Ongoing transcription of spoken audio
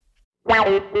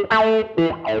Welcome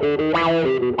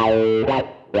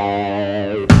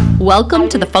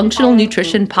to the Functional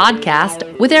Nutrition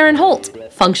Podcast with Erin Holt,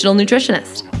 functional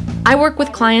nutritionist. I work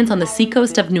with clients on the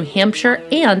seacoast of New Hampshire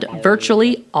and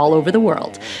virtually all over the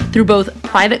world through both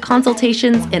private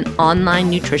consultations and online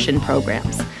nutrition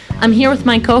programs. I'm here with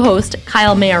my co-host,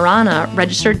 Kyle Majorana,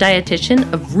 registered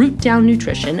dietitian of Root Down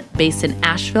Nutrition based in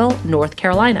Asheville, North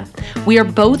Carolina. We are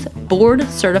both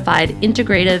board-certified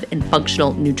integrative and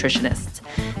functional nutritionists.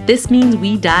 This means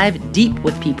we dive deep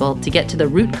with people to get to the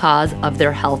root cause of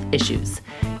their health issues.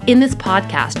 In this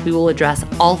podcast, we will address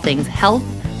all things health,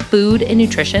 food, and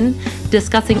nutrition,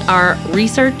 discussing our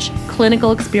research,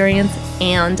 clinical experience,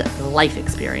 and life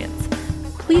experience.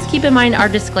 Please keep in mind our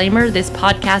disclaimer: this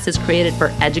podcast is created for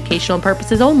educational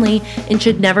purposes only and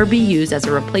should never be used as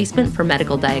a replacement for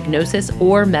medical diagnosis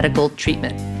or medical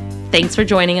treatment. Thanks for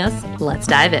joining us. Let's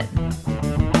dive in.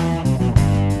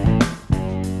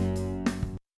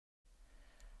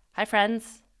 Hi,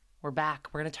 friends. We're back.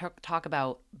 We're going to talk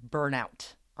about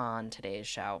burnout on today's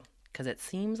show because it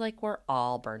seems like we're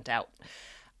all burnt out.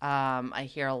 I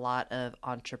hear a lot of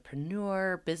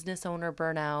entrepreneur, business owner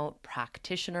burnout,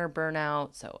 practitioner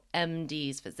burnout, so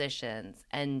MDs, physicians,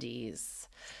 NDs,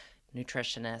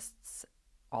 nutritionists,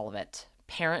 all of it.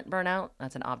 Parent burnout,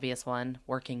 that's an obvious one.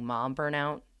 Working mom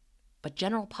burnout. But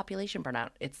general population burnout,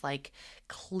 it's like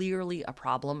clearly a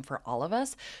problem for all of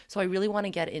us. So I really want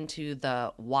to get into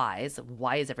the whys.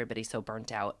 Why is everybody so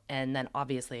burnt out? And then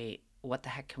obviously, what the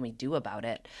heck can we do about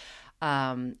it?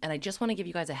 And I just want to give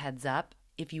you guys a heads up.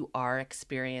 If you are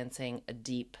experiencing a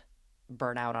deep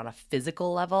burnout on a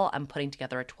physical level, I'm putting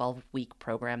together a 12-week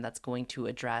program that's going to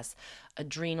address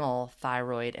adrenal,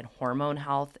 thyroid, and hormone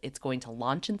health. It's going to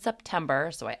launch in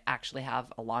September, so I actually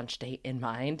have a launch date in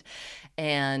mind.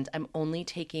 And I'm only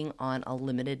taking on a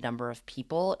limited number of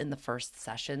people in the first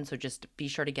session, so just be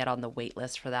sure to get on the wait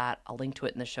list for that. I'll link to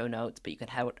it in the show notes, but you can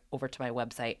head over to my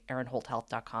website,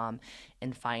 erinholthealth.com,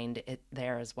 and find it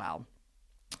there as well.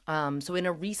 So in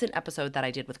a recent episode that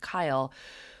I did with Kyle,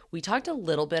 we talked a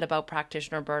little bit about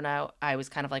practitioner burnout. I was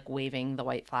kind of like waving the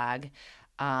white flag,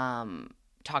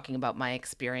 talking about my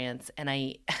experience. And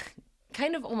I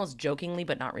kind of almost jokingly,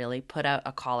 but not really, put out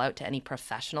a call out to any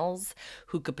professionals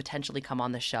who could potentially come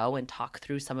on the show and talk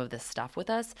through some of this stuff with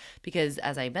us. Because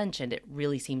as I mentioned, it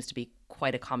really seems to be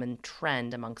quite a common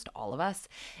trend amongst all of us.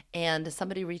 And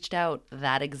somebody reached out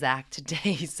that exact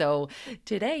day. So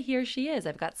today, here she is.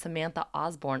 I've got Samantha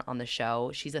Osborne on the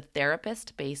show. She's a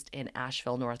therapist based in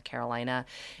Asheville, North Carolina,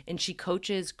 and she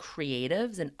coaches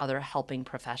creatives and other helping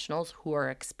professionals who are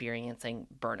experiencing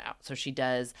burnout. So she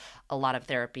does a lot of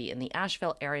therapy in the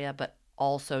Asheville area, but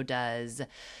also does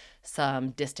some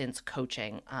distance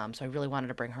coaching. So I really wanted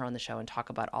to bring her on the show and talk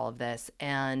about all of this.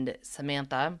 And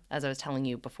Samantha, as I was telling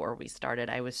you before we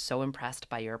started, I was so impressed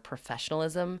by your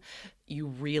professionalism. You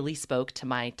really spoke to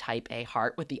my type A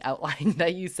heart with the outline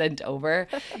that you sent over.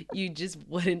 You just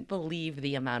wouldn't believe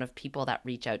the amount of people that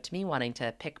reach out to me wanting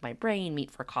to pick my brain,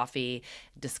 meet for coffee,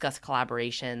 discuss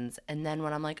collaborations. And then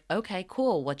when I'm like, okay,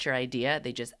 cool, what's your idea?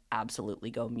 They just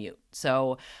absolutely go mute.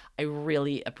 So I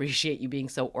really appreciate you being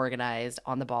so organized,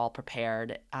 on the ball,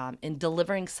 prepared, and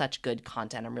delivering such good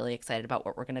content. I'm really excited about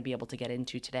what we're going to be able to get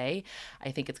into today.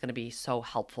 I think it's going to be so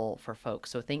helpful for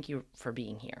folks. So thank you for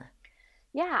being here.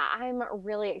 Yeah, I'm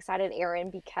really excited, Erin,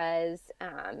 because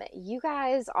you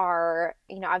guys are,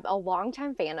 I'm a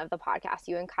longtime fan of the podcast.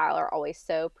 You and Kyle are always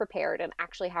so prepared and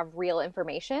actually have real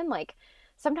information. Like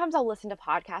sometimes I'll listen to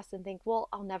podcasts and think, well,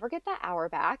 I'll never get that hour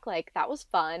back. Like that was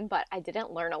fun, but I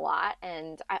didn't learn a lot.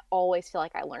 And I always feel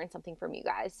like I learned something from you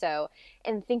guys. So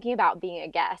in thinking about being a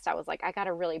guest, I was like, I got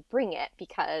to really bring it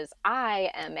because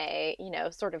I am a,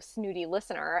 sort of snooty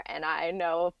listener. And I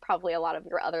know probably a lot of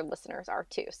your other listeners are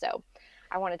too. So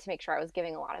I wanted to make sure I was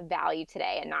giving a lot of value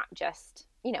today and not just,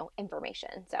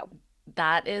 information. So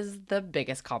that is the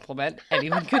biggest compliment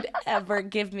anyone could ever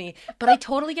give me. But I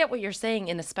totally get what you're saying.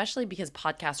 And especially because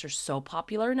podcasts are so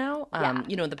popular now, yeah.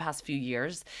 in the past few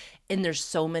years, and there's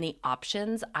so many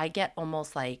options. I get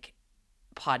almost like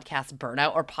podcast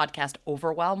burnout or podcast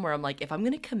overwhelm where I'm like, if I'm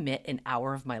going to commit an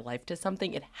hour of my life to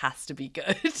something, it has to be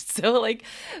good. So like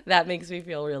that makes me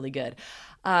feel really good.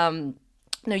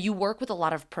 Now, you work with a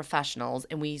lot of professionals,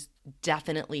 and we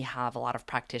definitely have a lot of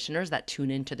practitioners that tune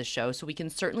into the show. So we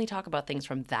can certainly talk about things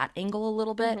from that angle a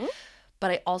little bit. Mm-hmm. But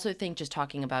I also think just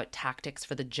talking about tactics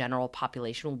for the general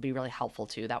population will be really helpful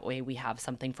too. That way we have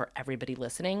something for everybody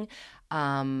listening.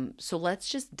 So let's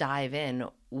just dive in.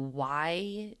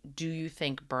 Why do you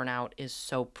think burnout is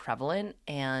so prevalent,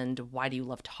 and why do you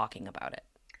love talking about it?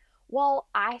 Well,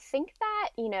 I think that,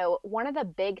 one of the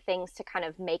big things to kind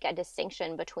of make a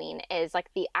distinction between is like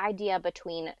the idea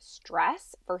between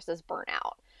stress versus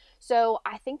burnout. So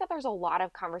I think that there's a lot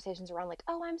of conversations around like,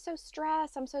 oh, I'm so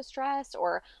stressed,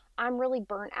 or I'm really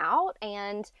burnt out.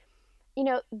 And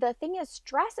the thing is,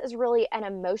 stress is really an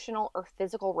emotional or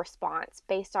physical response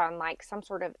based on like some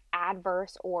sort of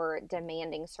adverse or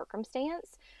demanding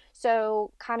circumstance.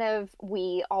 So, kind of,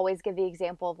 we always give the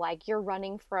example of like you're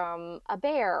running from a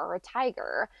bear or a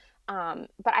tiger.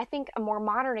 But I think a more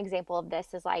modern example of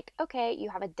this is like, okay, you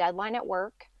have a deadline at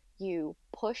work, you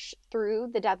push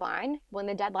through the deadline. When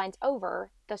the deadline's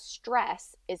over, the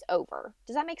stress is over.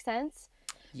 Does that make sense?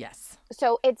 Yes.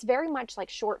 So it's very much like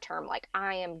short term, like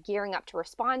I am gearing up to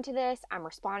respond to this, I'm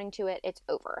responding to it, it's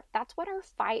over. That's what our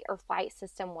fight or flight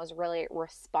system was really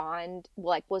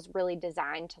was really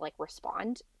designed to like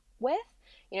respond with,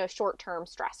 short term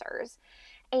stressors.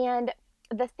 And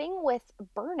the thing with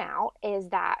burnout is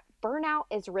that burnout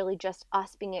is really just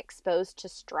us being exposed to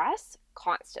stress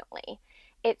constantly.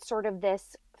 It's sort of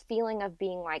this feeling of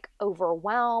being like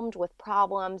overwhelmed with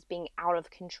problems, being out of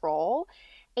control.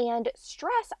 And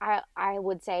stress, I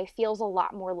would say, feels a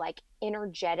lot more like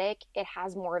energetic. It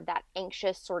has more of that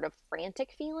anxious, sort of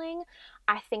frantic feeling.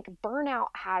 I think burnout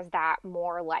has that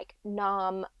more like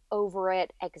numb, over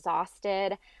it,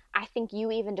 exhausted. I think you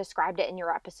even described it in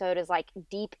your episode as like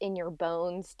deep in your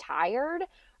bones, tired,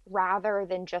 rather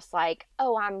than just like,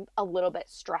 oh, I'm a little bit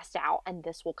stressed out and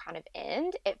this will kind of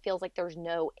end. It feels like there's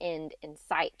no end in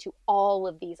sight to all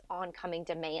of these oncoming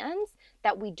demands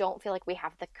that we don't feel like we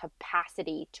have the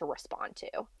capacity to respond to.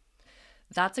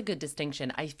 That's a good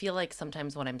distinction. I feel like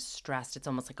sometimes when I'm stressed, it's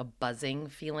almost like a buzzing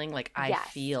feeling. Like I Yes.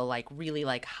 feel like really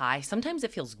like high. Sometimes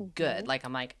it feels Mm-hmm. good. Like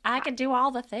I'm like, I can do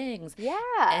all the things. Yeah.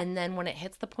 And then when it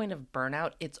hits the point of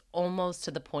burnout, it's almost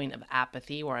to the point of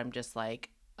apathy where I'm just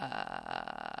like,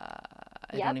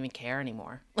 I don't Yep. even care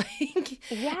anymore. Like,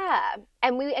 Yeah.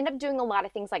 And we end up doing a lot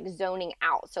of things like zoning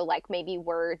out. So, like, maybe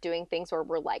we're doing things where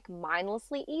we're like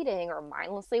mindlessly eating or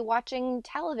mindlessly watching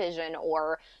television,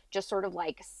 or just sort of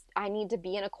like, I need to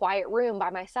be in a quiet room by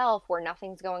myself where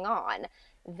nothing's going on.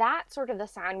 That's sort of the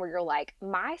sign where you're like,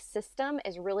 my system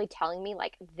is really telling me,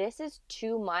 like, this is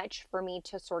too much for me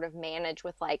to sort of manage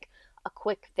with like a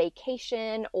quick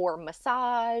vacation or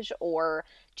massage or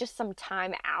just some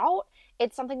time out.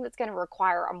 It's something that's going to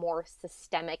require a more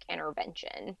systemic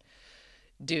intervention.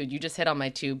 dude, you just hit on my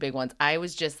two big ones. I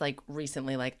was just like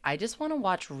recently, like, I just want to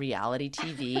watch reality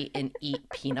TV and eat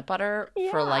peanut butter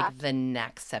for Yeah. like the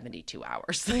next 72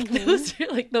 hours.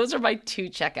 Mm-hmm. Like those are my two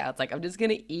checkouts. Like I'm just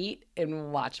gonna eat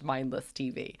and watch mindless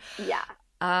TV. Yeah.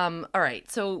 All right,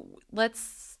 so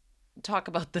let's talk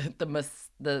about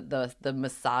the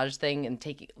massage thing and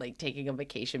taking a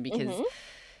vacation because Mm-hmm.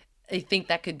 I think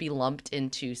that could be lumped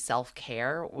into self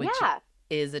care, which Yeah.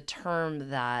 is a term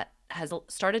that has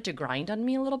started to grind on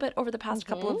me a little bit over the past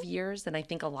couple Mm-hmm. of years. And I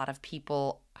think a lot of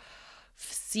people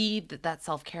see that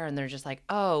self care and they're just like,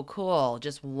 oh, cool,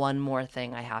 just one more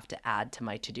thing I have to add to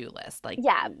my to do list, like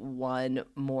Yeah. one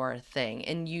more thing.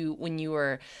 And when you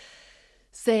were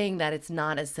saying that it's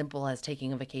not as simple as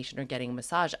taking a vacation or getting a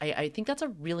massage, I think that's a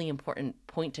really important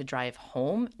point to drive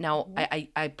home. Now, Mm-hmm.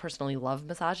 I personally love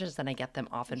massages and I get them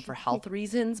often for health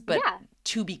reasons, but Yeah.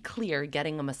 to be clear,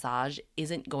 getting a massage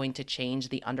isn't going to change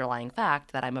the underlying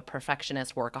fact that I'm a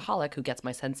perfectionist workaholic who gets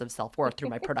my sense of self worth through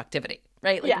my productivity,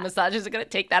 right? Like a Yeah. massage isn't going to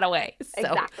take that away.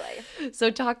 Exactly.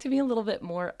 So talk to me a little bit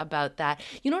more about that.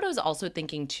 You know what I was also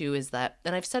thinking too is that,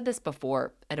 and I've said this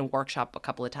before at a workshop a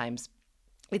couple of times,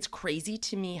 it's crazy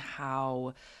to me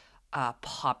how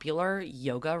popular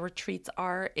yoga retreats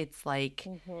are. It's like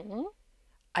Mm-hmm.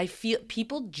 I feel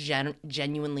people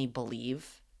genuinely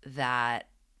believe that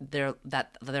they're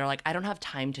like, I don't have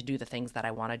time to do the things that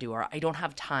I want to do, or I don't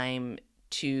have time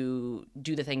to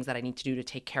do the things that I need to do to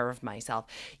take care of myself.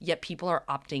 Yet people are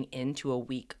opting into a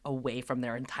week away from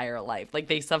their entire life. Like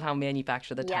they somehow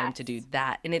manufacture the time to do Yes.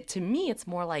 that. And it to me, it's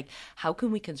more like, how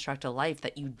can we construct a life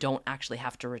that you don't actually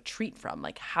have to retreat from?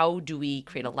 Like how do we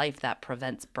create a life that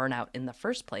prevents burnout in the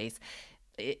first place?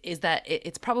 Is that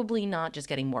it's probably not just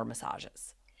getting more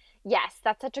massages. Yes,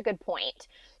 that's such a good point.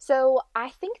 So I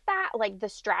think that like the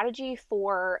strategy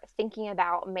for thinking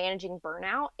about managing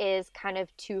burnout is kind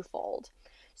of twofold.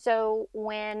 So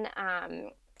when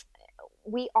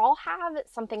we all have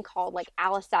something called like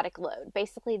allostatic load,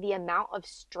 basically the amount of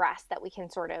stress that we can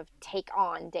sort of take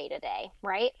on day to day,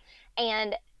 right?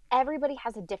 And everybody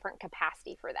has a different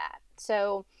capacity for that.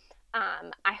 So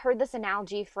I heard this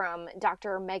analogy from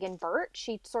Dr. Megan Burt.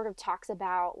 She sort of talks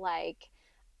about like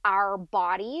our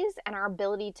bodies and our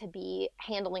ability to be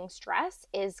handling stress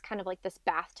is kind of like this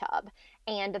bathtub,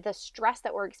 and the stress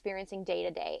that we're experiencing day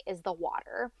to day is the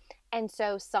water. And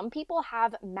so some people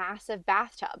have massive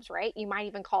bathtubs, right? You might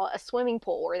even call it a swimming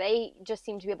pool, where they just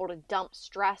seem to be able to dump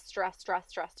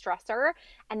stressor,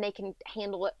 and they can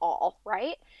handle it all,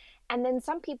 right? And then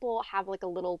some people have like a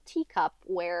little teacup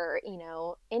where,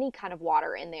 any kind of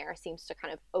water in there seems to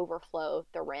kind of overflow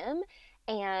the rim.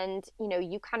 And,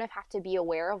 you kind of have to be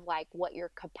aware of like what your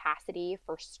capacity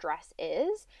for stress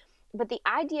is. But the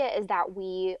idea is that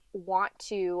we want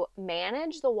to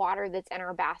manage the water that's in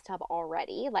our bathtub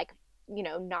already, like,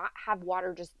 not have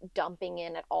water just dumping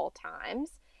in at all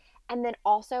times. And then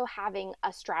also having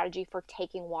a strategy for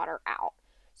taking water out.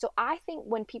 So I think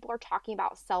when people are talking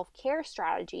about self care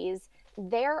strategies,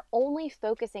 they're only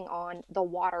focusing on the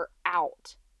water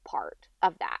out part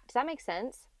of that. Does that make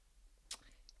sense?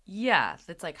 Yeah,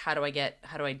 it's like how do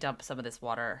I dump some of this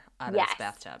water out of this Yes.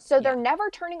 bathtub? So they're Yeah. never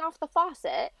turning off the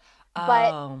faucet,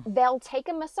 but Oh, they'll take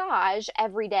a massage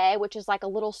every day, which is like a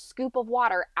little scoop of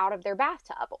water out of their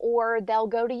bathtub. Or they'll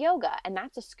go to yoga, and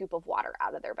that's a scoop of water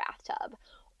out of their bathtub.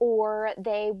 Or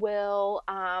they will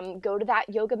go to that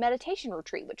yoga meditation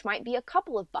retreat, which might be a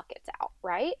couple of buckets out,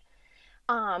 right?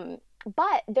 Um,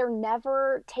 but they're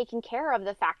never taking care of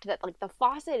the fact that like the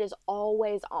faucet is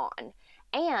always on.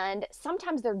 And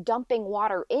sometimes they're dumping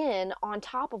water in on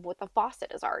top of what the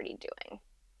faucet is already doing.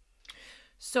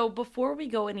 so before we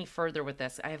go any further with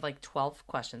this, I have like 12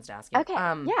 questions to ask you. Okay,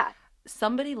 yeah.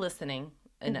 Somebody listening,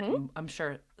 and Mm-hmm. I'm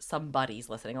sure some buddies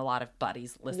listening, a lot of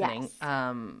buddies listening, Yes.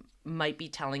 might be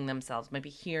telling themselves, might be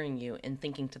hearing you and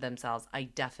thinking to themselves, I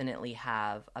definitely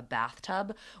have a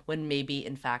bathtub, when maybe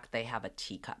in fact they have a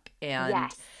teacup.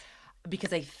 And Yes.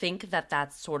 because I think that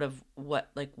that's sort of what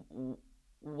like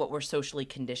what we're socially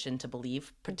conditioned to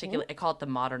believe. Mm-hmm. Particularly, I call it the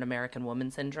modern American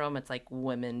woman syndrome. It's like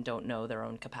women don't know their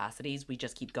own capacities. We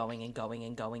just keep going and going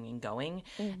and going and going.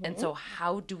 And Mm-hmm. so,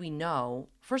 how do we know?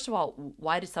 First of all,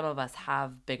 why do some of us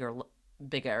have bigger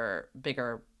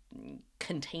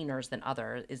containers than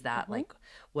others? Is that Mm-hmm. like,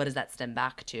 what does that stem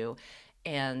back to?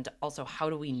 And also, how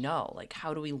do we know? Like,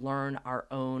 how do we learn our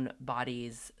own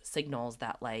body's signals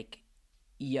that, like,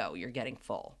 yo, you're getting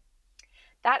full?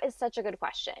 That is such a good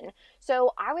question.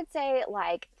 So I would say,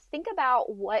 like, think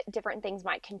about what different things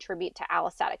might contribute to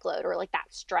allostatic load, or like that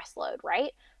stress load,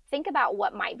 right? Think about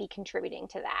what might be contributing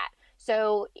to that.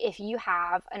 So if you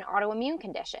have an autoimmune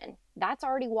condition, that's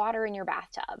already water in your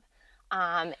bathtub.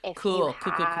 If you Cool,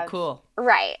 cool, cool, cool, have, cool.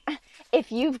 right,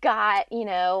 if you've got,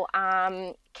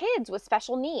 kids with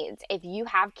special needs, if you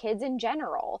have kids in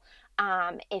general,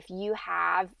 if you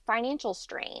have financial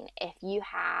strain, if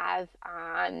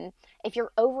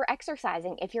you're over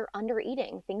exercising, if you're under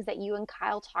eating, things that you and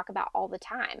Kyle talk about all the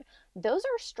time, those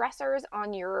are stressors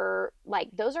on your, like,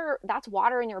 that's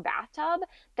water in your bathtub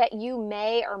that you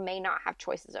may or may not have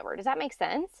choices over. Does that make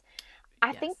sense?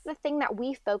 I Yes. think the thing that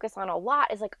we focus on a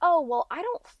lot is like, oh, well, I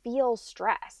don't feel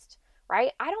stressed,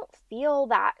 right? I don't feel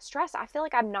that stress. I feel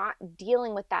like I'm not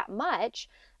dealing with that much.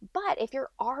 But if you're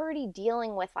already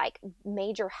dealing with like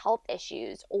major health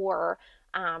issues, or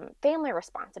family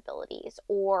responsibilities,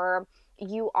 or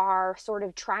you are sort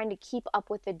of trying to keep up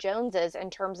with the Joneses in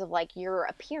terms of like your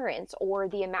appearance or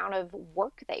the amount of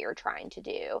work that you're trying to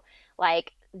do,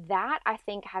 like that I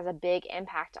think has a big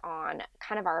impact on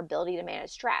kind of our ability to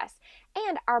manage stress.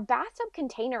 And our bathtub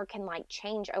container can like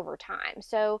change over time.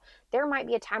 So there might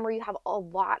be a time where you have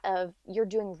you're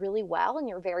doing really well and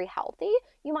you're very healthy.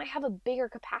 You might have a bigger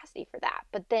capacity for that.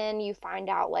 But then you find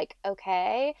out, like,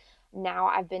 okay, now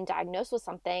I've been diagnosed with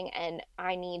something and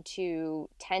I need to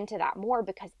tend to that more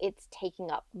because it's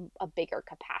taking up a bigger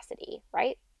capacity,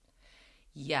 right?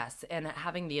 Yes, and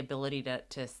having the ability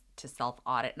to self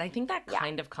audit, and I think that Yeah.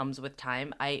 kind of comes with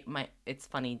time. It's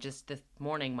funny. Just this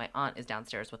morning, my aunt is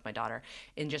downstairs with my daughter,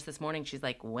 and just this morning, she's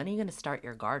like, "When are you going to start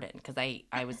your garden?" Because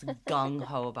I was gung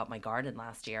ho about my garden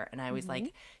last year, and I was Hmm.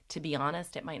 like, to be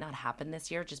honest, it might not happen this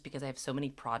year, just because I have so many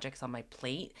projects on my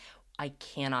plate. I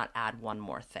cannot add one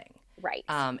more thing. Right.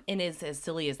 And as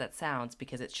silly as that sounds,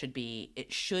 because it should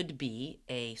be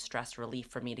a stress relief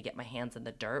for me to get my hands in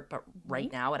the dirt, but Hmm.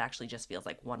 right now it actually just feels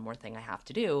like one more thing I have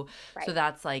to do. So Right.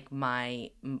 that's like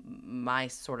my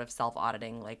sort of self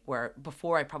auditing, like where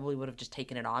before I probably would have just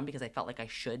taken it on because I felt like I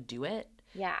should do it,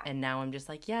 Yeah. and now I'm just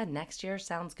like, yeah, next year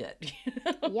sounds good.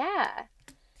 Yeah.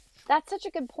 That's such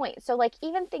a good point. So, like,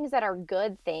 even things that are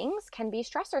good things can be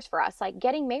stressors for us. Like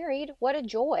getting married, what a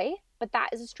joy, but that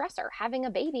is a stressor. Having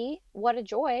a baby, what a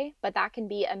joy, but that can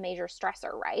be a major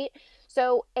stressor, right?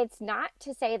 So, it's not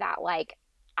to say that, like,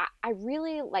 I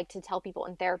really like to tell people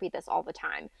in therapy this all the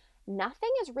time. nothing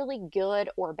is really good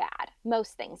or bad.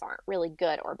 Most things aren't really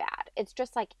good or bad. It's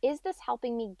just like, is this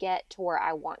helping me get to where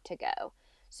I want to go?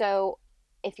 So,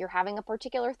 if you're having a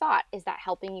particular thought, is that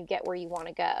helping you get where you want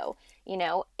to go?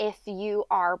 If you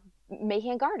are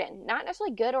making a garden, not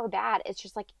necessarily good or bad, it's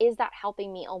just like, is that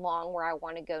helping me along where I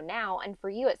want to go now? And for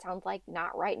you, it sounds like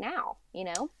not right now?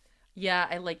 Yeah,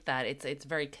 I like that. It's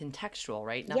very contextual,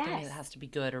 right? Nothing Yes, has to be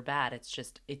good or bad. It's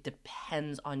just it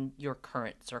depends on your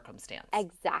current circumstance.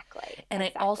 exactly. And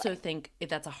I also Exactly. think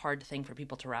that's a hard thing for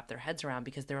people to wrap their heads around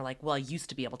because they're like, well, I used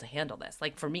to be able to handle this.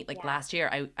 Like for me, like Yeah. last year,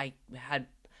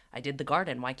 I did the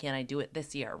garden. Why can't I do it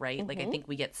this year, right? Like I Mm-hmm. think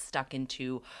we get stuck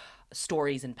into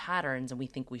stories and patterns, and we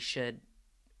think we should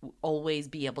always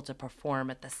be able to perform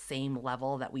at the same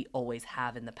level that we always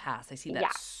have in the past. I see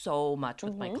that Yeah. so much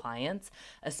with my Mm-hmm. clients,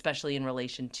 especially in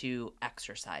relation to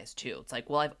exercise too. It's like,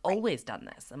 well, I've Right. always done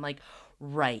this. I'm like,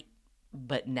 right,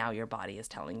 but now your body is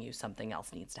telling you something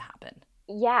else needs to happen.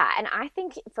 Yeah, and I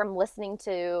think from listening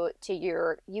to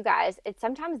you guys, it's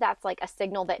sometimes that's like a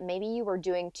signal that maybe you were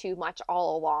doing too much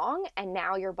all along, and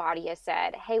now your body has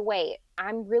said, "Hey, wait,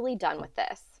 I'm really done with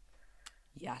this."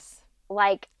 Yes.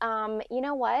 Like, you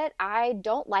know what? I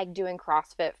don't like doing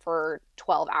CrossFit for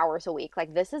 12 hours a week.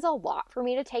 Like, this is a lot for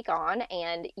me to take on,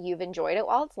 and you've enjoyed it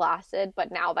while it's lasted,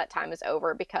 but now that time is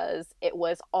over because it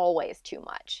was always too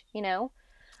much?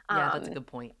 Yeah, that's a Um, good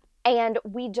point. and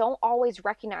we don't always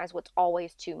recognize what's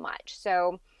always too much.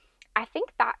 So, I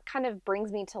think that kind of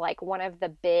brings me to like one of the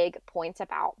big points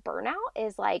about burnout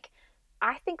is like,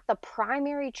 I think the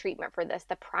primary treatment for this,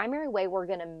 the primary way we're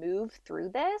going to move through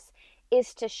this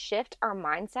is to shift our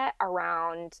mindset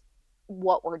around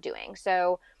what we're doing.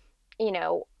 So, you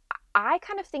know, I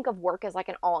kind of think of work as like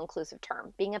an all inclusive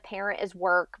term. Being a parent is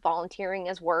work, volunteering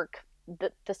is work,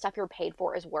 the stuff you're paid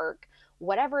for is work.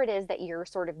 Whatever it is that you're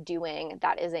sort of doing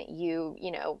that isn't you,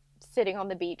 sitting on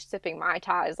the beach sipping Mai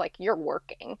Tais, like you're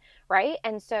working, right?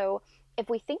 And so if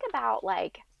we think about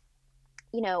like,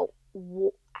 you know,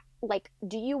 like,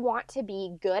 do you want to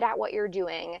be good at what you're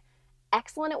doing,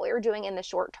 excellent at what you're doing in the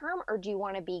short term, or do you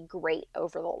want to be great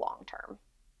over the long term?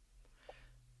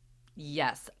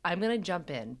 Yes, I'm going to jump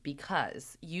in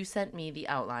because you sent me the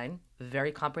outline,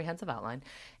 very comprehensive outline.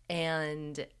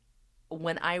 And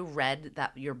when I read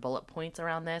that your bullet points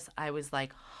around this, I was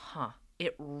like, huh,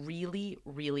 it really,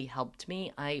 really helped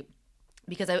me.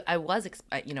 Because I was,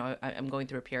 I'm going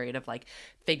through a period of like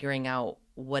figuring out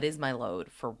what is my load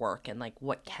for work and like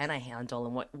what can I Yes. handle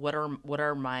and what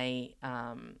are my,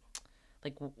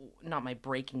 like, not my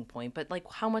breaking point, but like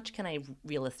how much can I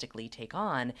realistically take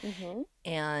on? Mm-hmm.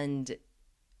 And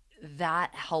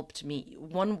that helped me.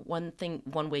 One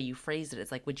way you phrased it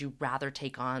is like, would you rather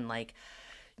take on like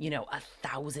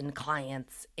 1,000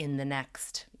 clients in the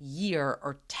next year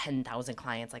or 10,000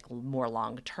 clients like more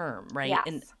long term, right?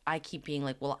 And Yes, I keep being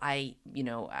like, well, I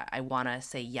want to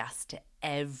say yes to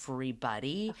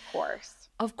everybody, of course.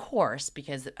 of course,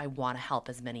 because I want to help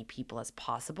as many people as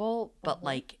possible, but Mm-hmm.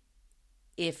 like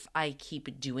if I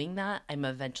keep doing that, I'm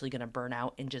eventually going to burn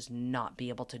out and just not be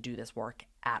able to do this work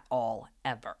at all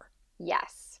ever.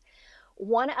 Yes.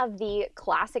 One of the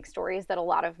classic stories that a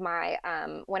lot of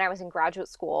when I was in graduate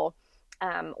school,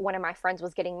 one of my friends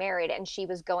was getting married and she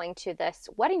was going to this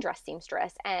wedding dress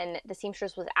seamstress. And the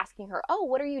seamstress was asking her, "Oh,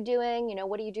 what are you doing?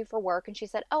 What do you do for work?" And she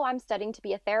said, "Oh, I'm studying to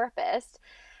be a therapist."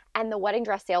 And the wedding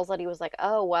dress sales lady was like,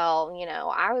 "Oh, well,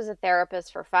 I was a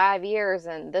therapist for 5 years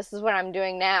and this is what I'm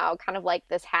doing now." Kind of like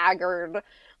this haggard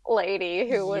lady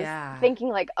who was Yeah. thinking,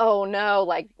 like, "Oh no,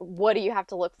 like, what do you have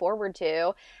to look forward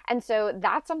to?" And so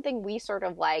that's something we sort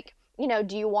of like,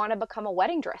 do you want to become a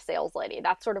wedding dress sales lady?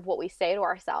 That's sort of what we say to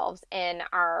ourselves in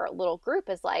our little group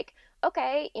is like,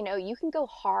 okay, you can go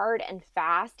hard and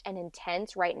fast and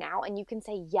intense right now, and you can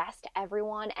say yes to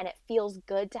everyone, and it feels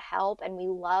good to help, and we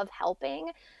love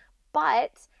helping.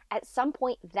 But at some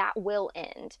point, that will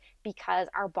end because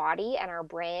our body and our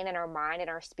brain and our mind and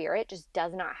our spirit just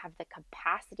does not have the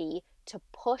capacity to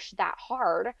push that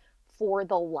hard for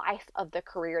the life of the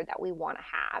career that we want to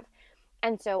have.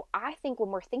 And so I think when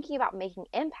we're thinking about making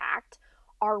impact,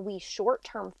 are we short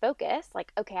term focused?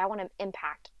 Like, okay, I want to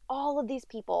impact all of these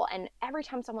people. And every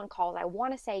time someone calls, I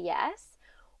want to say yes.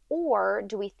 Or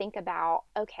do we think about,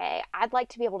 okay, I'd like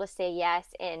to be able to say yes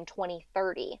in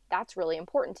 2030. That's really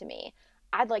important to me.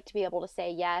 I'd like to be able to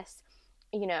say yes,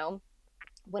 you know,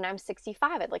 when I'm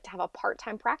 65. I'd like to have a part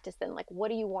time practice then. Like, what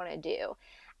do you want to do?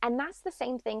 And that's the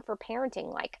same thing for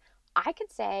parenting. Like, I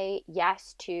could say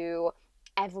yes to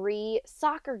every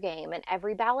soccer game and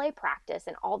every ballet practice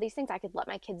and all these things. I could let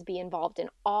my kids be involved in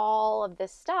all of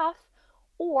this stuff,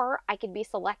 or I could be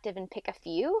selective and pick a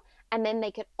few, and then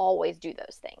they could always do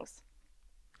those things.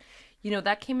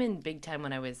 That came in big time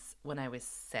when I was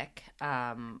sick.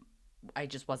 I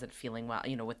just wasn't feeling well,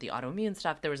 with the autoimmune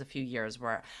stuff. There was a few years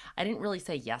where I didn't really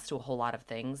say yes to a whole lot of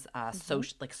things, Hmm.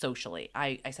 like socially.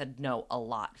 I said no a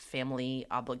lot, family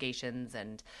obligations,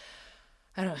 and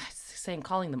I don't know, saying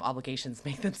calling them obligations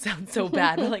make them sound so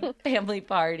bad, but like family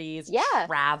parties, Yeah.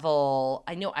 travel.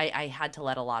 I know I had to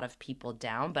let a lot of people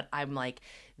down, but I'm like,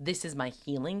 this is my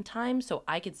healing time. So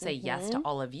I could say yes to Hmm.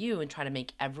 all of you and try to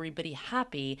make everybody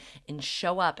happy and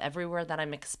show up everywhere that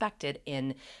I'm expected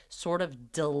and sort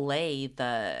of delay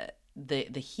the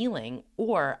healing,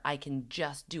 or I can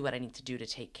just do what I need to do to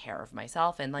take care of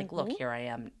myself. And like, look, Hmm. here I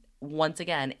am once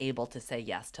again able to say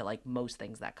yes to like most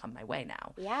things that come my way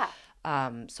now. Yeah.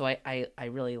 So I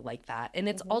really like that. And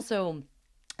it's Hmm. also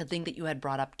a thing that you had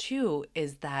brought up too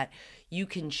is that you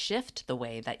can shift the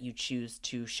way that you choose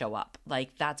to show up.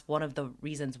 Like that's one of the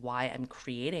reasons why I'm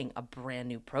creating a brand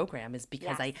new program is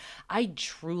because Yes. I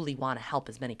truly want to help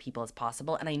as many people as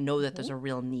possible, and I know that Hmm. there's a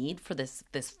real need for this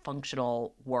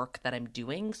functional work that I'm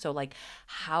doing. So like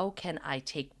how can I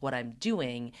take what I'm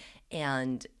doing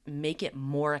and make it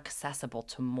more accessible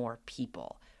to more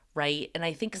people? Right? And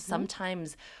I think Hmm.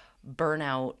 sometimes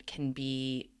burnout can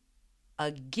be a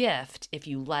gift if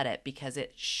you let it, because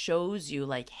it shows you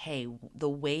like, hey, the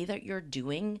way that you're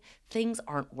doing things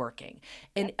aren't working.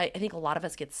 And Yep. I think a lot of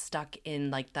us get stuck in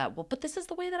like that, well, but this is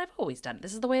the way that I've always done it,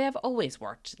 this is the way I've always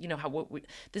worked,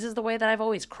 this is the way that I've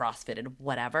always crossfitted,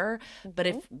 whatever. But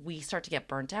Hmm. if we start to get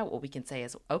burnt out, what we can say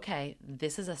is, okay,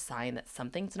 this is a sign that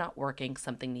something's not working,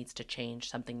 something needs to change,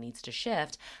 something needs to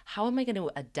shift. How am I going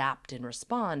to adapt and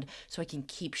respond so I can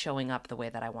keep showing up the way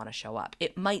that I want to show up?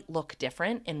 It might look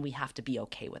different, and we have to be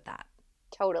okay with that.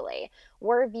 Totally.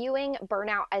 We're viewing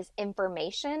burnout as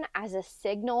information, as a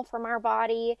signal from our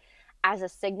body, as a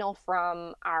signal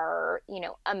from our,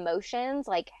 emotions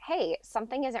like, hey,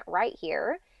 something isn't right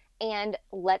here and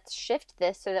let's shift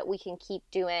this so that we can keep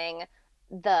doing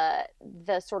the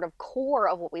sort of core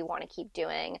of what we want to keep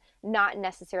doing, not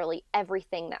necessarily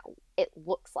everything that it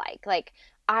looks like. Like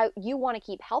I you want to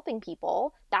keep helping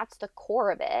people, that's the core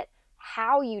of it.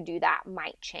 How you do that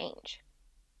might change.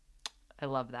 I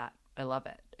love that. I love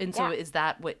it. And so Yeah. is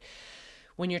that what,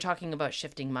 when you're talking about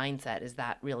shifting mindset, is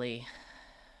that really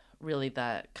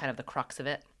the kind of the crux of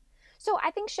it? So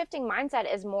I think shifting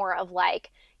mindset is more of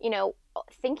like,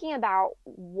 thinking about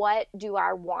what do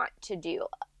I want to do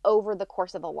over the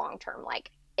course of the long term.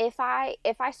 Like if I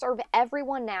serve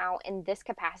everyone now in this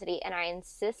capacity and I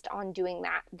insist on doing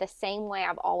that the same way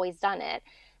I've always done it,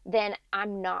 then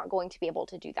I'm not going to be able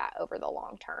to do that over the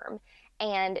long term.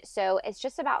 And so it's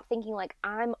just about thinking like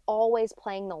I'm always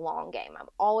playing the long game. I'm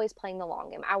always playing the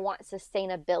long game. I want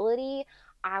sustainability.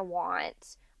 I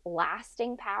want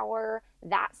lasting power.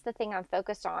 That's the thing I'm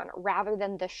focused on rather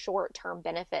than the short term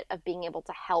benefit of being able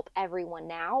to help everyone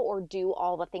now or do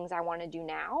all the things I want to do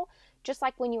now. Just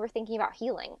like when you were thinking about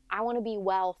healing, I want to be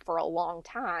well for a long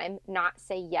time, not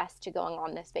say yes to going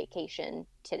on this vacation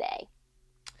today.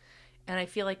 And I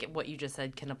feel like what you just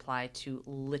said can apply to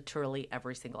literally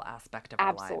every single aspect of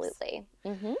our lives. Absolutely.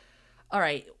 Hmm. All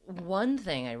right, one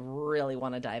thing I really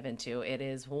want to dive into, it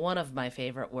is one of my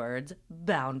favorite words,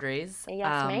 boundaries.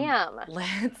 Yes, ma'am.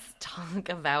 Let's talk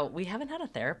about, we haven't had a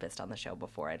therapist on the show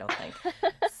before, I don't think.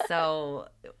 So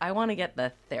I want to get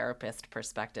the therapist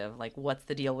perspective. Like, what's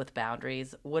the deal with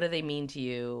boundaries? What do they mean to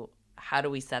you? How do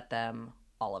we set them?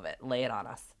 All of it. Lay it on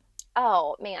us.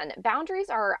 Oh man, boundaries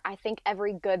are, I think,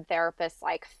 every good therapist's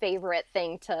like favorite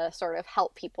thing to sort of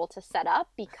help people to set up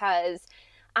because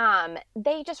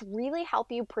they just really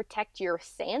help you protect your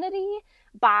sanity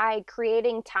by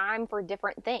creating time for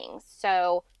different things.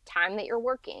 So, time that you're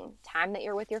working, time that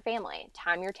you're with your family,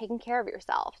 time you're taking care of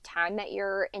yourself, time that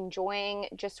you're enjoying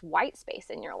just white space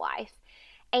in your life.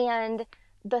 And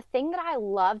the thing that I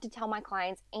love to tell my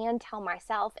clients and tell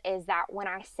myself is that when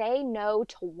I say no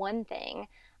to one thing,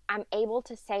 I'm able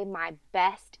to say my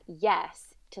best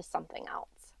yes to something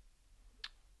else.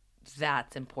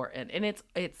 That's important. And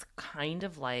it's kind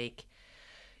of like,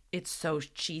 it's so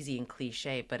cheesy and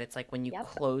cliche, but it's like when you Yep.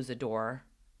 close a door,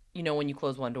 when you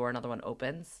close one door, another one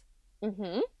opens.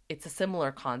 Mhm. It's a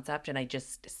similar concept, and I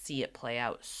just see it play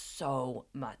out so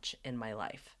much in my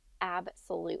life.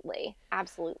 Absolutely.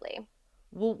 Absolutely.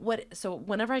 Well, so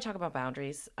whenever I talk about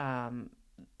boundaries,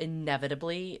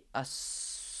 inevitably a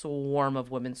swarm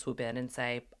of women swoop in and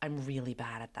say, I'm really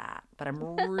bad at that, but I'm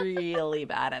really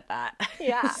bad at that.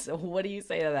 Yeah. So what do you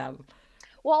say to them?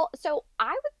 Well, so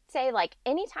I would say, like,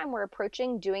 anytime we're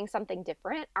approaching doing something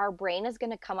different, our brain is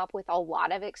going to come up with a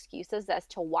lot of excuses as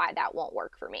to why that won't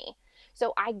work for me.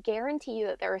 So I guarantee you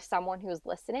that there is someone who's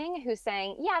listening who's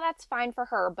saying, yeah, that's fine for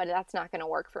her, but that's not going to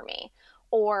work for me.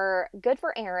 Or good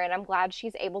for Erin, I'm glad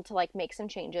she's able to like make some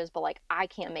changes, but like I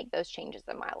can't make those changes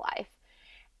in my life.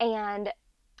 And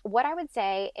what I would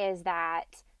say is that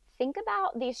think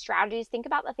about these strategies, think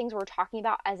about the things we're talking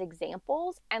about as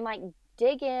examples, and like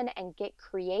dig in and get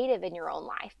creative in your own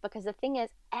life. Because the thing is,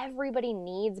 everybody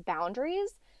needs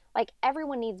boundaries. Like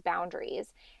everyone needs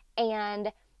boundaries.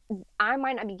 And I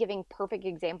might not be giving perfect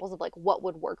examples of like what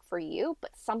would work for you,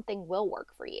 but something will work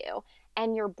for you.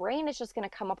 And your brain is just going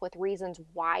to come up with reasons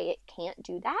why it can't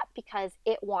do that because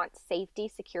it wants safety,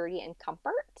 security, and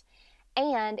comfort.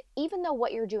 And even though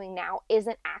what you're doing now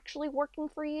isn't actually working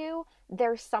for you,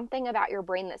 there's something about your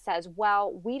brain that says,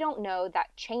 well, we don't know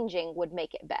that changing would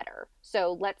make it better.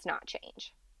 So let's not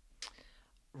change.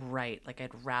 Right. Like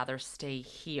I'd rather stay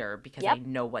here because I Yep,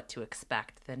 know what to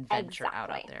expect than venture out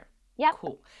exactly. there. Yep,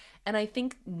 Cool. And I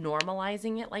think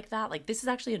normalizing it like that, like this is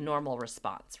actually a normal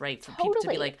response, right? For people to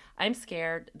be totally. like, I'm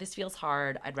scared, this feels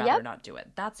hard, I'd rather Yep. not do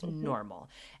it. That's Hmm. normal.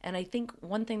 And I think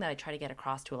one thing that I try to get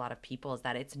across to a lot of people is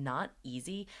that it's not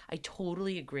easy. I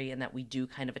totally agree in that we do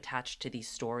kind of attach to these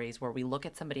stories where we look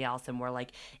at somebody else and we're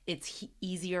like, it's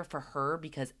easier for her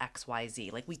because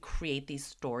XYZ. Like we create these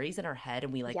stories in our head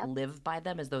and we like Yep. live by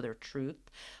them as though they're truth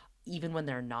even when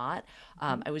they're not.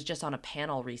 Hmm. I was just on a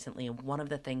panel recently, and one of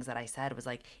the things that I said was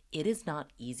like, it is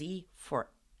not easy for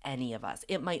any of us.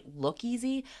 It might look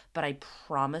easy, but I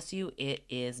promise you it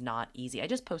is not easy. I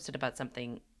just posted about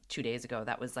something 2 days ago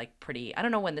that was like pretty, I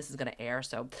don't know when this is going to air,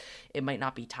 so it might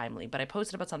not be timely, but I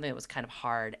posted about something that was kind of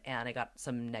hard and I got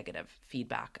some negative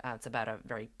feedback. It's about a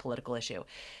very political issue.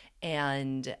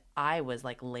 And I was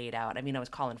like laid out. I mean, I was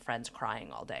calling friends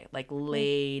crying all day, like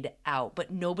laid out.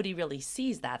 But nobody really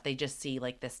sees that. They just see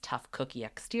like this tough cookie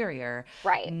exterior,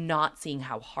 Right. not seeing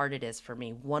how hard it is for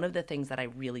me. One of the things that I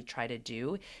really try to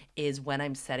do is when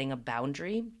I'm setting a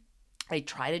boundary, I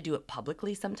try to do it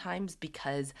publicly sometimes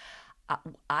because I,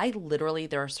 I literally,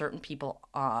 there are certain people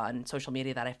on social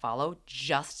media that I follow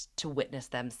just to witness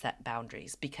them set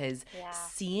boundaries because Yeah.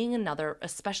 seeing another,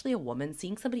 especially a woman,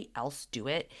 seeing somebody else do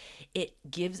it,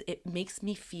 it makes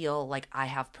me feel like I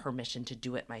have permission to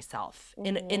do it myself.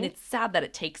 And Hmm. it's sad that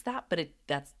it takes that, but it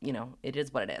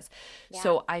is what it is. Yeah.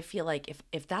 So I feel like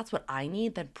if that's what I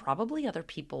need, then probably other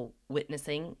people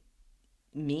witnessing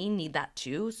me need that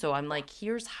too. So I'm Yeah. like,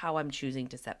 here's how I'm choosing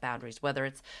to set boundaries, whether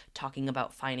it's talking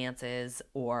about finances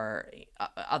or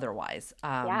otherwise.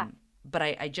 Yeah. But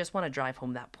I just want to drive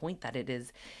home that point that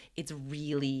it's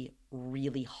really,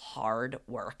 really hard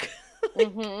work.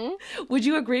 Like, Hmm. would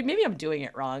you agree? Maybe I'm doing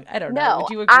it wrong. I don't know. No, Would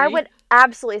you I agree? would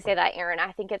absolutely say that, Erin.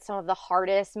 I think it's some of the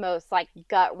hardest, most like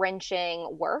gut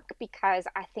wrenching work because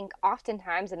I think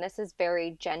oftentimes, and this is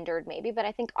very gendered maybe, but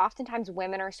I think oftentimes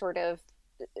women are sort of,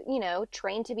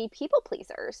 trained to be people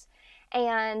pleasers.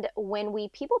 And when we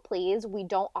people please, we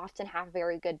don't often have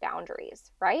very good boundaries,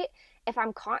 right? If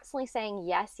I'm constantly saying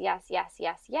yes, yes, yes,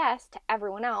 yes, yes to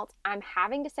everyone else, I'm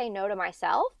having to say no to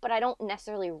myself, but I don't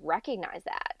necessarily recognize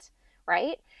that,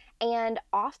 right? And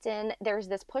often there's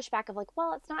this pushback of like,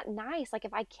 well, it's not nice. Like,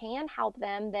 if I can help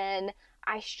them, then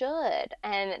I should.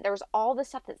 And there's all this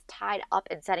stuff that's tied up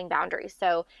in setting boundaries.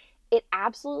 So it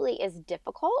absolutely is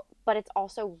difficult, but it's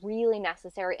also really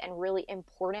necessary and really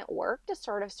important work to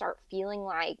sort of start feeling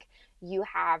like you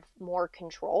have more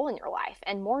control in your life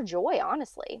and more joy,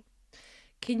 honestly.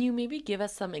 Can you maybe give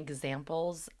us some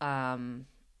examples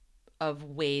of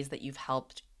ways that you've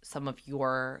helped some of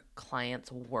your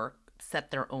clients work set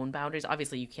their own boundaries?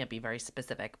 Obviously, you can't be very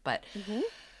specific, Hmm.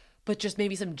 but just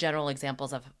maybe some general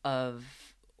examples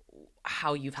of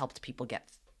how you've helped people get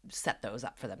set those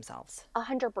up for themselves.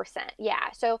 100%.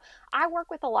 Yeah. So I work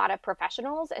with a lot of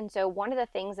professionals. And so one of the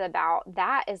things about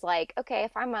that is like, okay,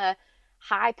 if I'm a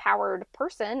high powered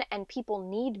person and people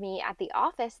need me at the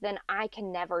office, then I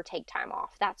can never take time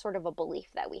off. That's sort of a belief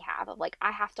that we have of like, I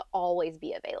have to always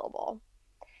be available.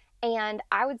 And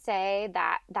I would say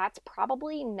that that's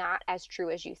probably not as true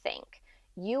as you think.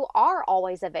 You are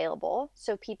always available,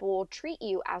 so people will treat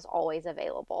you as always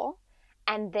available.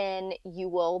 And then you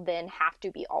will then have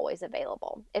to be always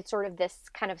available. It's sort of this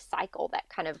kind of cycle that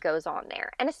kind of goes on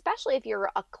there. And especially if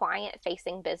you're a client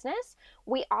facing business,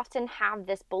 we often have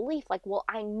this belief like, well,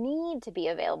 I need to be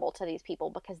available to these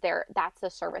people because that's the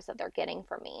service that they're getting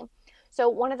from me. So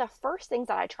one of the first things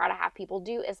that I try to have people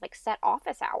do is like set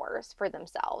office hours for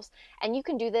themselves. And you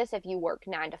can do this if you work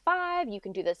 9 to 5. You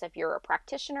can do this if you're a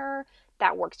practitioner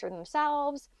that works for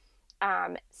themselves.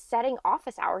 Setting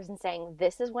office hours and saying,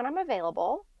 this is when I'm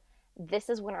available, this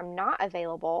is when I'm not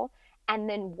available, and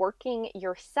then working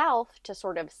yourself to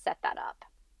sort of set that up.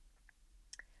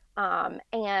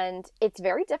 And it's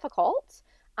very difficult,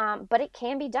 but it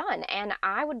can be done. And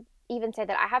I would even say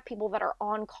that I have people that are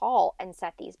on call and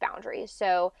set these boundaries.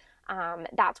 So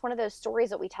that's one of those stories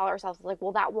that we tell ourselves like,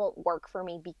 well, that won't work for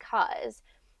me because.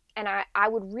 And I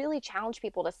would really challenge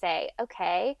people to say,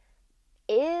 okay,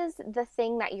 is the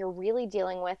thing that you're really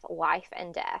dealing with life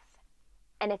and death?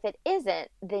 And if it isn't,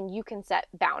 then you can set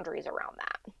boundaries around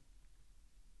that.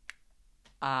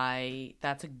 I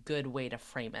That's a good way to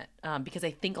frame it, because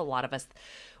I think a lot of us,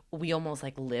 we almost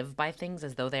like live by things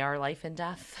as though they are life and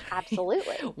death. Right?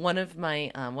 Absolutely. One of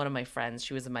my friends,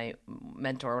 she was my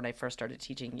mentor when I first started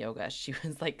teaching yoga. She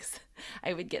was like,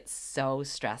 I would get so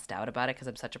stressed out about it because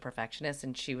I'm such a perfectionist,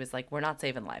 and she was like, "We're not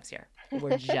saving lives here.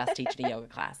 We're just teaching a yoga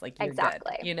class. Like you're good,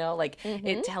 Exactly. like Mm-hmm.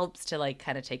 it helps to like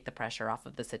kind of take the pressure off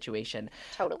of the situation."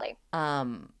 Totally.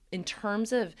 In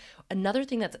terms of another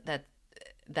thing that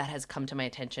has come to my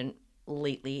attention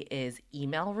lately is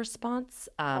email response.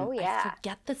 Oh, I yeah.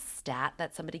 forget the stat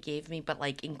that somebody gave me, but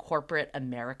like in corporate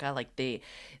America, like the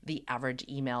average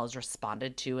email is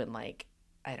responded to in like,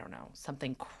 I don't know,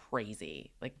 something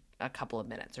crazy, like a couple of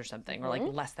minutes or something, or like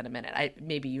Mm-hmm. less than a minute. I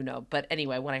maybe but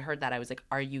anyway, when I heard that, I was like,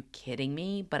 "Are you kidding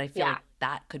me?" But I feel Yeah. like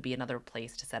that could be another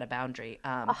place to set a boundary.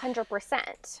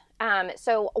 100%.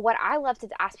 So what I love to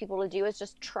ask people to do is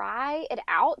just try it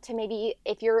out to maybe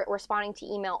if you're responding to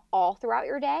email all throughout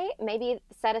your day, maybe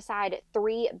set aside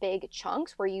 3 big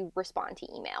chunks where you respond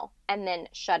to email and then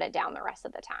shut it down the rest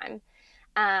of the time.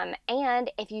 And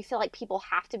if you feel like people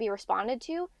have to be responded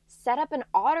to, set up an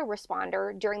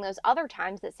autoresponder during those other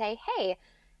times that say, hey,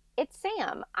 it's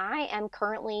Sam. I am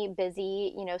currently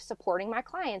busy, supporting my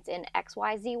clients in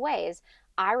XYZ ways.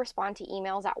 I respond to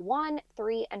emails at 1,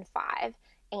 3, and 5,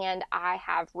 and I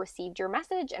have received your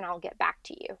message and I'll get back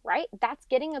to you, right? That's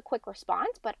getting a quick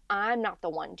response, but I'm not the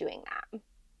one doing that.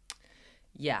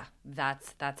 Yeah,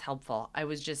 that's helpful. I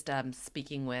was just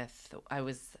speaking with I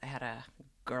had a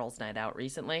girls' night out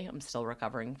recently. I'm still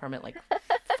recovering from it like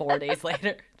 4 days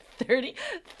later.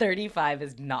 35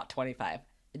 is not 25.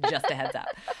 Just a heads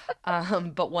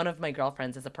up. But one of my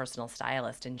girlfriends is a personal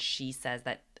stylist, and she says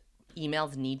that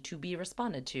emails need to be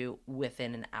responded to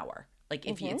within an hour. Like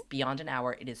if Mm-hmm. it's beyond an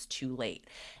hour, it is too late.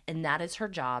 And that is her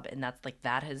job, and that's like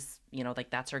that has, like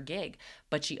that's her gig.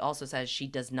 But she also says she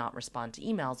does not respond to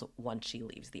emails once she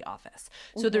leaves the office.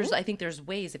 So Mm-hmm. I think there's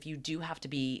ways if you do have to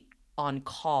be on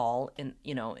call and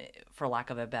for lack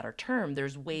of a better term,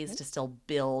 there's ways Mm-hmm. to still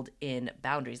build in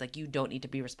boundaries. Like you don't need to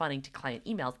be responding to client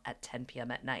emails at 10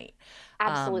 p.m. at night.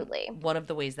 Absolutely. One of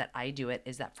the ways that I do it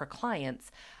is that for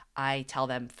clients, I tell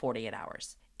them 48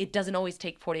 hours. It doesn't always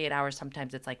take 48 hours.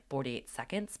 Sometimes it's like 48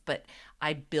 seconds, but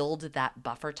I build that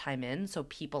buffer time in so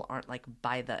people aren't like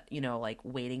by the, like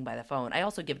waiting by the phone. I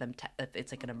also give them, if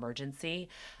it's like an emergency,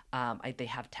 they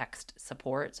have text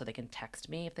support so they can text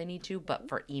me if they need to. But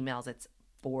for emails, it's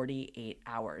 48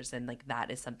 hours. And like that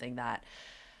is something that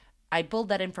I build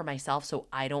that in for myself so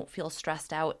I don't feel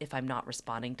stressed out if I'm not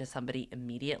responding to somebody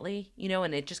immediately,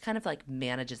 and it just kind of like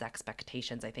manages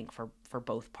expectations, I think, for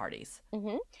both parties.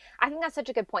 Mm-hmm. I think that's such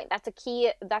a good point. That's a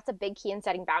key. That's a big key in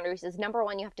setting boundaries. Is number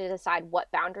one, you have to decide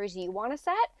what boundaries you want to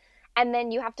set, and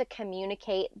then you have to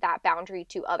communicate that boundary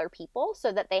to other people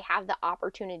so that they have the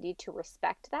opportunity to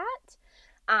respect that.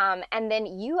 And then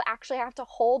you actually have to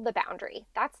hold the boundary.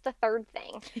 That's the third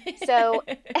thing. So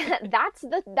that's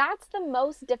the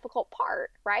most difficult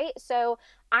part, right? So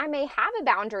I may have a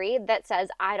boundary that says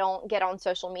I don't get on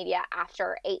social media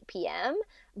after 8 p.m.,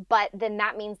 but then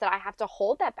that means that I have to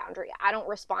hold that boundary. I don't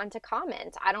respond to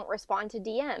comments. I don't respond to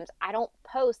DMs. I don't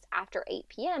post after 8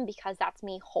 p.m. because that's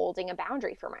me holding a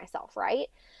boundary for myself, right?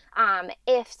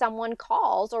 If someone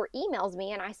calls or emails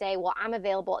me and I say, well, I'm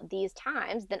available at these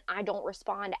times, then I don't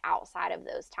respond outside of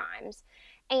those times.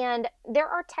 And there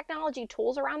are technology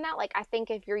tools around that. Like, I think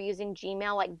if you're using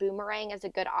Gmail, like Boomerang is a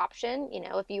good option.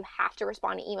 If you have to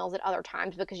respond to emails at other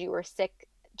times because you were sick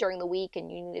during the week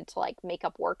and you needed to like make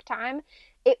up work time,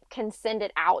 it can send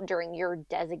it out during your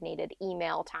designated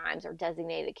email times or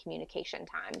designated communication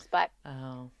times. But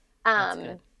Oh, that's good.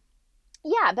 um,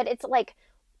 yeah, but it's like,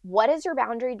 what is your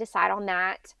boundary? Decide on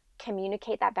that,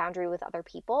 communicate that boundary with other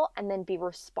people, and then be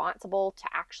responsible to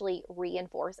actually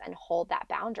reinforce and hold that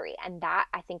boundary. And that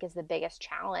I think is the biggest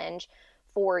challenge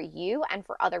for you and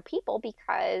for other people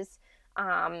because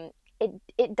um,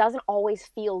 it doesn't always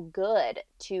feel good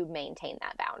to maintain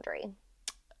that boundary.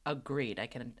 Agreed. I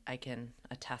can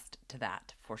attest to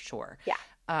that for sure.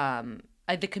 Yeah.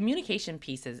 The communication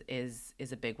piece is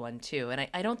a big one too, and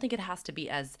I don't think it has to be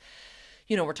as,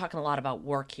 we're talking a lot about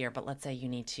work here, but let's say you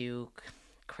need to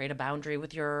create a boundary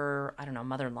with your, I don't know,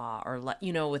 mother-in-law, or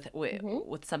Hmm.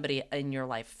 with somebody in your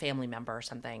life, family member or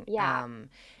something. Yeah.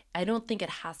 I don't think it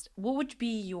has to, what would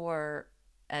be your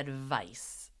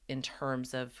advice in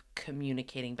terms of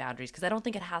communicating boundaries? Because I don't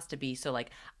think it has to be so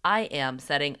like I am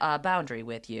setting a boundary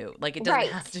with you. Like it doesn't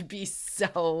Right. have to be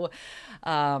so,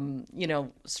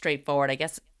 straightforward. I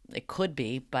guess it could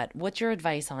be, but what's your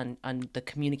advice on the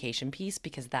communication piece?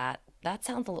 Because that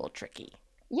sounds a little tricky.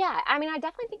 Yeah, I mean, I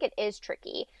definitely think it is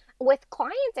tricky. With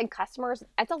clients and customers,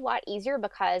 it's a lot easier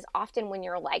because often when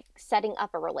you're like setting up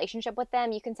a relationship with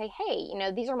them, you can say,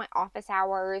 hey, these are my office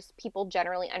hours. People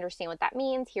generally understand what that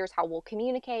means. Here's how we'll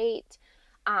communicate.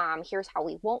 Here's how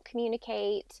we won't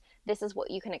communicate. This is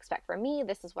what you can expect from me.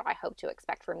 This is what I hope to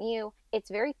expect from you. It's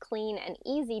very clean and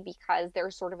easy because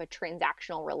there's sort of a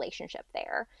transactional relationship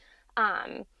there.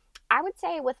 Um, I would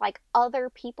say with like other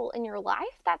people in your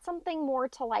life, that's something more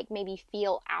to like maybe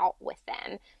feel out with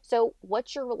them. So,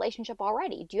 what's your relationship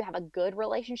already? Do you have a good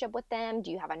relationship with them?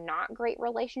 Do you have a not great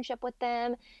relationship with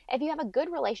them? If you have a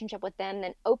good relationship with them,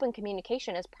 then open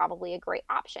communication is probably a great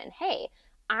option. Hey,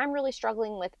 I'm really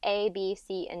struggling with A, B,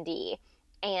 C, and D.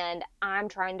 And I'm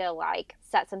trying to like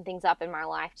set some things up in my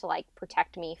life to like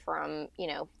protect me from,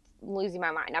 losing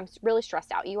my mind. I'm really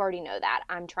stressed out. You already know that.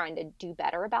 I'm trying to do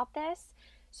better about this.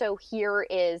 So here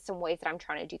is some ways that I'm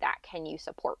trying to do that. Can you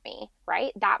support me?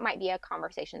 Right? That might be a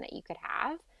conversation that you could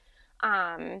have.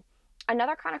 Um,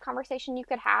 Another kind of conversation you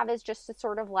could have is just to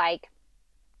sort of like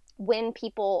when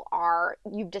people are,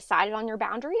 you've decided on your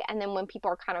boundary, and then when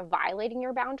people are kind of violating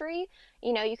your boundary,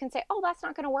 you can say, oh, that's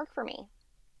not going to work for me.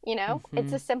 It's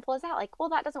Hmm. as simple as that. Like, well,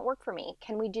 that doesn't work for me.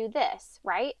 Can we do this?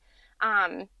 Right?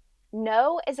 Um,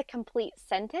 no is a complete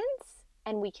sentence,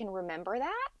 and we can remember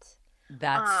that.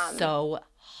 That's Um, so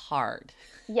hard.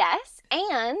 Yes.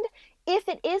 And if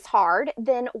it is hard,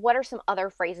 then what are some other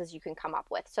phrases you can come up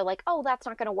with? So, like, oh, that's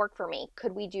not going to work for me.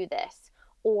 Could we do this?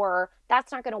 Or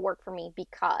that's not going to work for me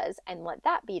because, and let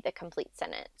that be the complete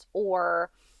sentence. Or,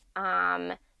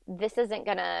 um, this isn't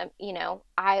going to,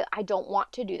 I don't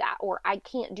want to do that. Or I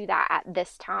can't do that at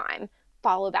this time.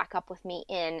 Follow back up with me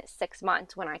in 6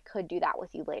 months when I could do that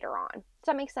with you later on. Does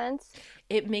that make sense?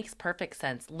 It makes perfect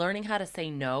sense. Learning how to say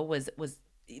no was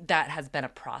that has been a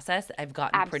process. I've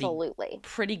gotten Absolutely.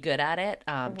 pretty good at it,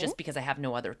 Mm-hmm. just because I have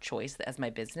no other choice as my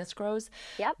business grows.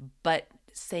 Yep. But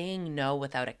saying no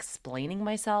without explaining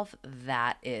myself,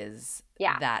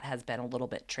 Yeah. that has been a little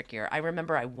bit trickier. I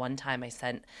remember one time I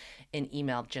sent an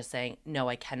email just saying, "No,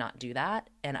 I cannot do that."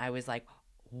 And I was like,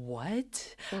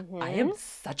 "What? I Mm-hmm. am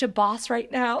such a boss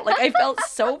right now." Like I felt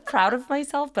so proud of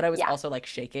myself, but I was Yeah. also like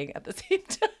shaking at the same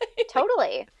time.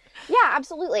 Totally. Yeah,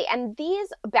 absolutely. And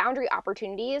these boundary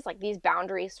opportunities, like these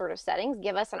boundary sort of settings,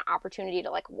 give us an opportunity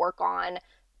to like work on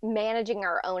managing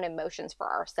our own emotions for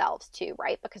ourselves too,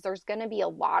 right? Because there's going to be a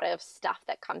lot of stuff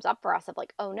that comes up for us of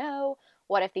like, oh no,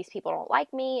 what if these people don't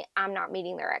like me? I'm not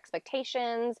meeting their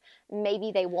expectations.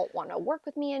 Maybe they won't want to work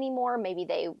with me anymore. Maybe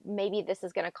this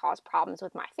is going to cause problems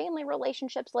with my family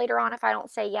relationships later on if I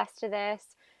don't say yes to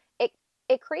this. It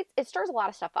it stirs a lot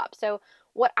of stuff up. So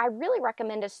what I really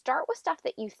recommend is start with stuff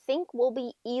that you think will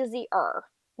be easier.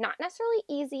 Not necessarily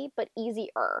easy, but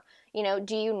easier.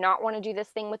 Do you not want to do this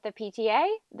thing with the PTA?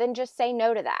 Then just say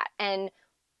no to that and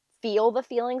feel the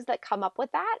feelings that come up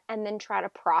with that and then try to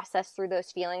process through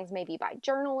those feelings maybe by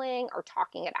journaling or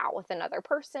talking it out with another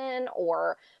person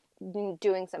or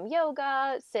doing some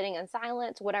yoga, sitting in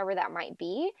silence, whatever that might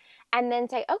be, and then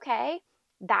say, okay,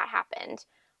 that happened.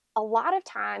 A lot of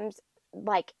times,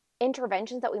 like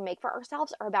interventions that we make for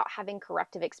ourselves are about having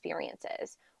corrective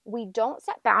experiences. We don't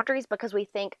set boundaries because we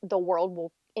think the world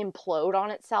will implode on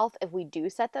itself if we do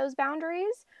set those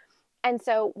boundaries. And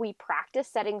so we practice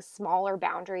setting smaller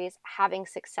boundaries, having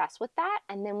success with that,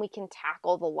 and then we can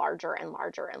tackle the larger and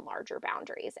larger and larger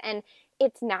boundaries. And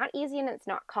it's not easy and it's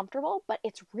not comfortable, but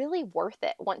it's really worth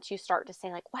it once you start to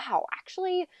say, like, wow,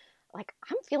 actually, like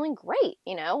I'm feeling great.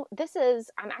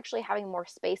 I'm actually having more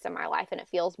space in my life and it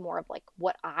feels more of like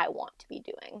what I want to be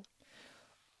doing.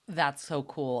 That's so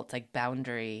cool. It's like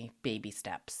boundary baby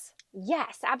steps.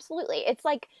 Yes, absolutely. It's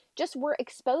like just we're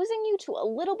exposing you to a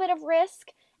little bit of risk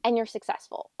and you're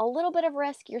successful. A little bit of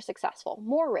risk, you're successful.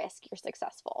 More risk, you're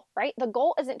successful, right? The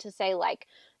goal isn't to say, like,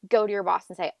 go to your boss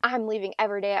and say, I'm leaving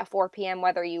every day at 4 p.m.,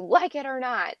 whether you like it or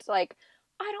not. Like,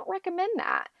 I don't recommend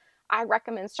that. I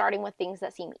recommend starting with things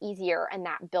that seem easier and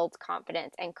that builds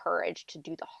confidence and courage to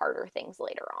do the harder things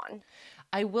later on.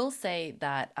 I will say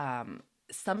that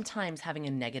sometimes having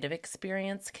a negative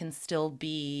experience can still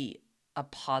be a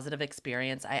positive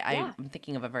experience. Yeah. I'm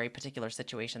thinking of a very particular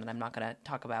situation that I'm not going to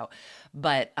talk about,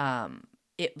 but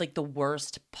it like the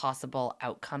worst possible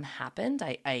outcome happened.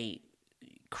 I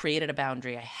created a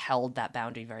boundary. I held that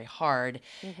boundary very hard.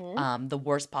 Mm-hmm. The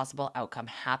worst possible outcome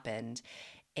happened,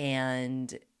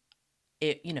 and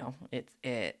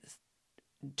it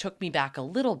took me back a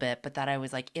little bit, but that I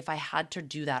was like, if I had to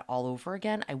do that all over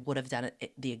again, I would have done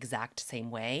it the exact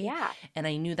same way. Yeah. And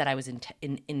I knew that I was in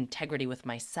integrity with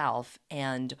myself.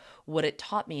 And what it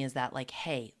taught me is that, like,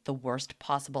 hey, the worst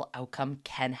possible outcome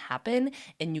can happen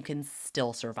and you can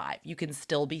still survive. You can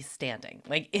still be standing,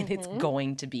 like, and it's Hmm.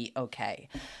 going to be okay.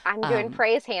 I'm doing Um,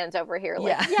 praise hands over here.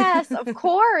 Like, yeah. yes, of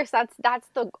course. That's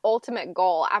the ultimate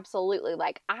goal. Absolutely.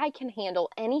 Like, I can handle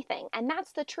anything. And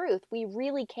that's the truth. We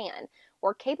really can.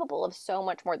 We're capable of so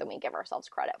much more than we give ourselves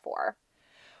credit for.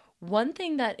 One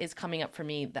thing that is coming up for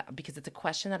me, that because it's a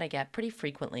question that I get pretty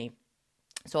frequently,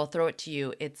 so I'll throw it to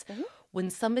you. It's Hmm. when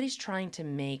somebody's trying to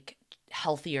make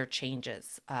healthier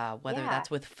changes, whether Yeah. that's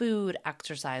with food,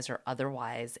 exercise, or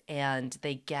otherwise, and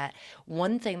they get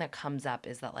one thing that comes up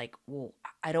is that, like, well,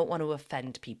 I don't want to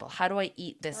offend people. How do I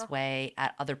eat this Oh, way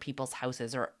at other people's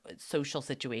houses or social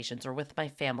situations or with my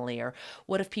family? Or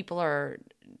what if people are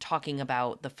talking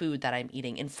about the food that I'm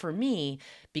eating? And for me,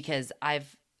 because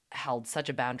I've held such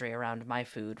a boundary around my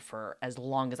food for as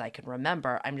long as I can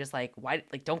remember. I'm just like, why?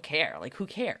 Like, don't care. Like, who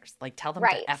cares? Like, tell them to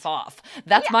right. F off.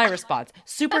 That's my Yeah. response.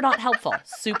 Super not helpful.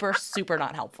 Super, super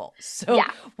not helpful. So,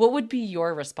 Yeah. what would be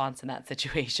your response in that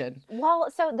situation? Well,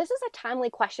 so this is a timely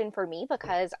question for me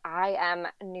because I am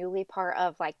newly part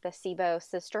of like the SIBO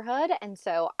sisterhood. And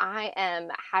so I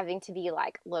am having to be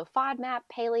like low FODMAP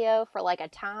paleo for like a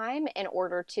time in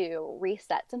order to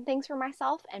reset some things for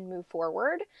myself and move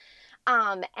forward.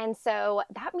 And so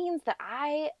that means that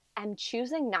I am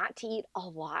choosing not to eat a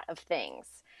lot of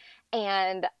things.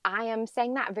 And I am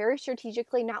saying that very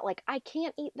strategically, not like I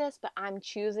can't eat this, but I'm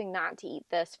choosing not to eat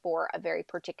this for a very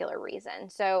particular reason.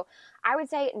 So I would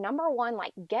say, number one,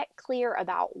 like get clear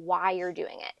about why you're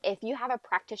doing it. If you have a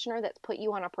practitioner that's put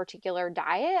you on a particular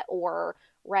diet or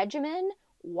regimen,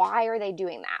 why are they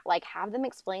doing that? Like, have them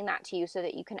explain that to you so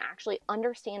that you can actually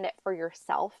understand it for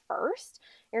yourself first.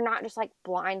 You're not just like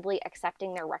blindly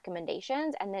accepting their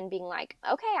recommendations and then being like,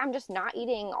 okay, I'm just not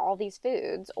eating all these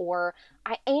foods, or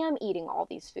I am eating all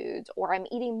these foods, or I'm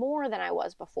eating more than I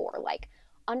was before. Like,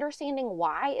 understanding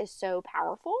why is so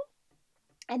powerful.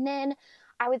 And then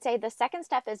I would say the second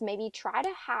step is maybe try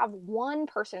to have one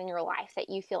person in your life that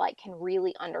you feel like can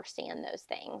really understand those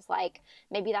things. Like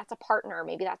maybe that's a partner,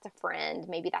 maybe that's a friend,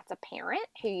 maybe that's a parent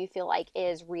who you feel like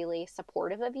is really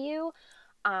supportive of you.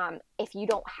 If you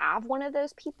don't have one of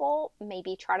those people,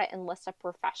 maybe try to enlist a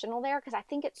professional there because I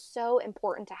think it's so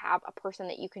important to have a person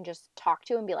that you can just talk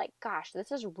to and be like, gosh,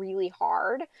 this is really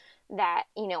hard that,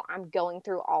 I'm going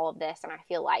through all of this and I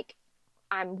feel like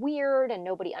I'm weird and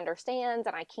nobody understands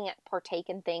and I can't partake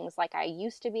in things like I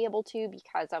used to be able to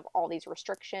because of all these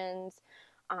restrictions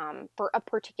for a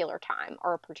particular time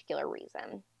or a particular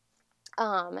reason.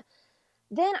 Um,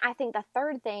 then I think the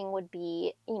third thing would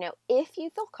be, if you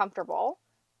feel comfortable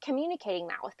communicating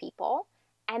that with people,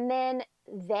 and then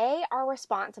they are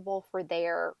responsible for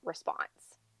their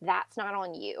response. That's not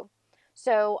on you.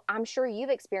 So I'm sure you've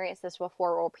experienced this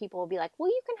before where people will be like, well,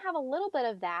 you can have a little bit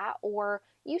of that, or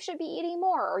you should be eating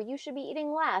more, or you should be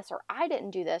eating less, or I didn't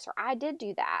do this, or I did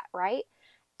do that, right?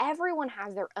 Everyone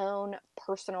has their own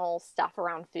personal stuff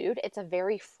around food. It's a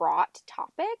very fraught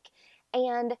topic.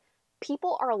 And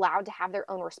people are allowed to have their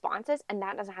own responses, and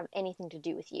that doesn't have anything to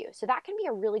do with you. So that can be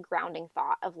a really grounding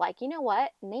thought of like, you know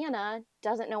what? Nana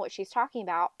doesn't know what she's talking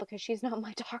about because she's not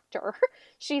my doctor.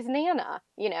 She's Nana,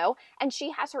 and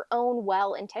she has her own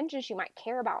well intentions. She might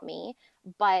care about me,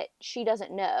 but she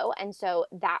doesn't know. And so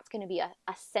that's going to be a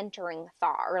centering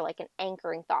thought or like an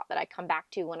anchoring thought that I come back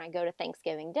to when I go to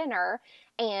Thanksgiving dinner.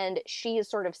 And she is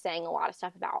sort of saying a lot of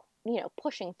stuff about,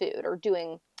 pushing food or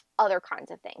doing other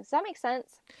kinds of things. Does that make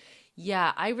sense?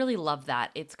 Yeah, I really love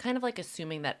that. It's kind of like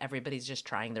assuming that everybody's just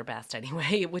trying their best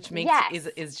anyway, which makes Yes.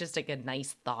 is just like a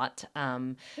nice thought.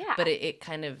 But Yeah, it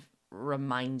kind of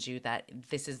reminds you that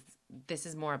this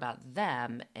is more about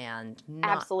them and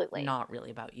not absolutely. not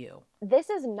really about you. This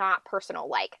is not personal.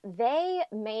 Like, they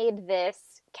made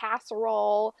this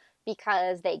casserole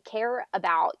because they care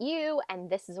about you, and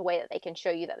this is a way that they can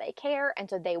show you that they care. And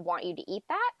so they want you to eat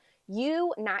that.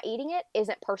 You not eating it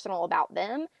isn't personal about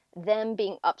them. Them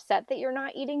being upset that you're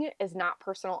not eating it is not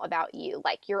personal about you.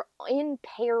 Like, you're in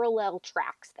parallel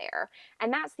tracks there.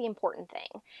 And that's the important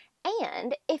thing.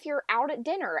 And if you're out at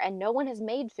dinner and no one has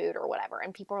made food or whatever,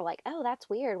 and people are like, oh, that's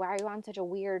weird. Why are you on such a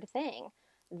weird thing?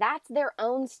 That's their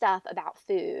own stuff about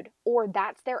food, or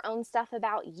that's their own stuff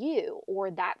about you,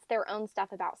 or that's their own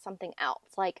stuff about something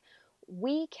else. Like,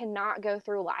 we cannot go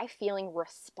through life feeling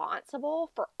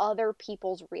responsible for other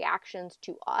people's reactions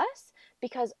to us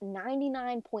because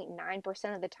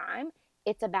 99.9% of the time,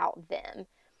 it's about them.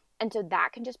 And so that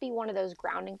can just be one of those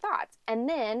grounding thoughts. And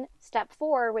then step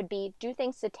 4 would be do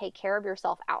things to take care of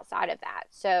yourself outside of that.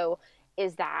 So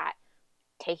is that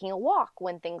taking a walk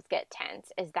when things get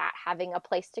tense? Is that having a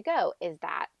place to go? Is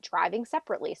that driving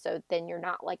separately? So then you're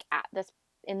not like at this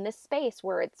in this space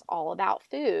where it's all about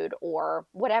food or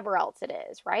whatever else it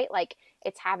is, right? Like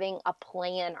it's having a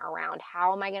plan around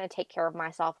how am I going to take care of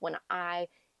myself when I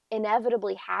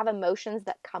inevitably have emotions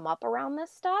that come up around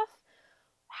this stuff?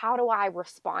 How do I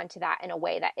respond to that in a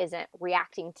way that isn't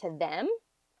reacting to them?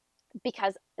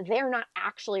 Because they're not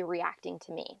actually reacting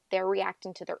to me. They're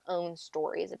reacting to their own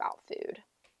stories about food.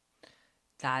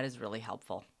 That is really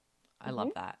helpful. I Hmm.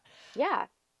 love that. Yeah,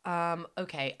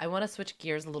 Okay, I want to switch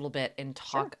gears a little bit and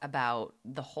sure. talk about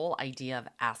the whole idea of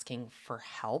asking for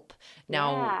help.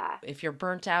 Now, Yeah. if you're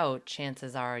burnt out,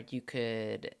 chances are you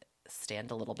could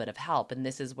stand a little bit of help. And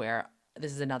this is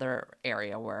another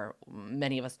area where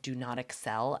many of us do not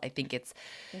excel. I think it's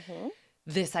Hmm.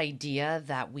 this idea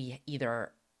that we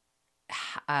either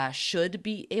should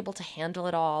be able to handle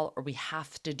it all, or we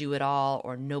have to do it all,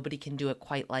 or nobody can do it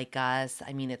quite like us.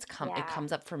 I mean, it Yeah.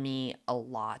 comes up for me a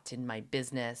lot in my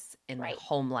business, in my Right.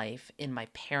 home life, in my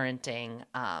parenting.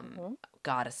 Hmm.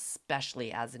 God,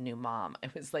 especially as a new mom,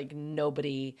 it was like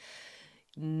nobody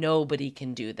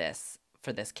can do this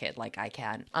for this kid like I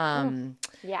can. Mm.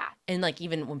 Yeah. And like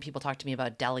even when people talk to me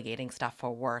about delegating stuff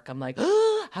for work, I'm like,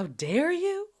 oh, how dare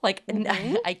you? Like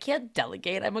Hmm. I can't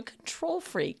delegate. I'm a control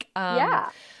freak.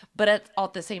 Yeah. But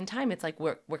at the same time, it's like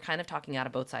we're kind of talking out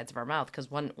of both sides of our mouth because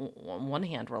on one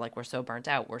hand we're like we're so burnt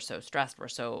out, we're so stressed, we're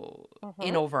so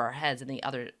in Hmm. over our heads, and the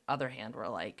other hand we're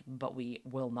like, but we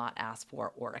will not ask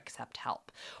for or accept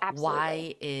help. Absolutely.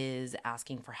 Why is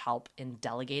asking for help and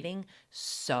delegating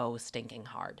so stinking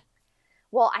hard?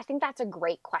 Well, I think that's a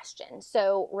great question.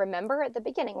 So, remember at the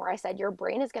beginning where I said your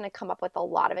brain is going to come up with a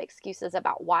lot of excuses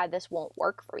about why this won't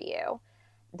work for you?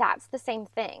 That's the same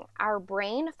thing. Our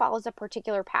brain follows a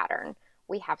particular pattern.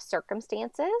 We have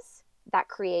circumstances that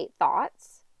create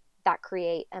thoughts, that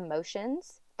create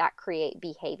emotions, that create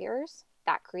behaviors,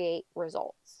 that create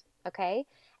results. Okay.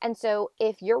 And so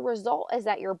if your result is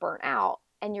that you're burnt out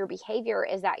and your behavior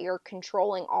is that you're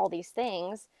controlling all these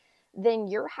things, then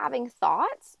you're having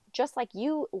thoughts just like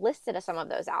you listed some of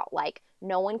those out, like,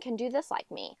 no one can do this like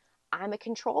me. I'm a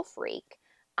control freak.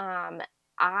 Um,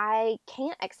 I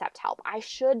can't accept help. I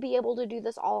should be able to do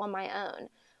this all on my own.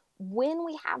 When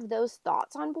we have those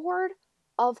thoughts on board,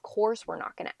 of course, we're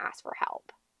not going to ask for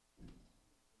help.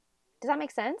 Does that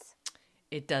make sense?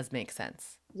 It does make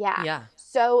sense. Yeah. Yeah.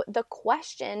 So the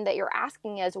question that you're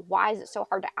asking is, why is it so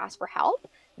hard to ask for help?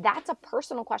 That's a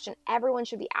personal question everyone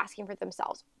should be asking for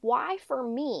themselves. Why, for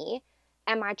me,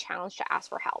 am I challenged to ask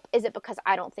for help? Is it because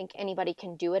I don't think anybody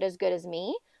can do it as good as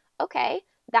me? Okay,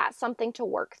 that's something to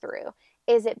work through.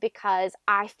 Is it because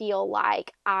I feel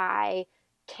like I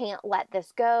can't let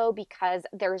this go because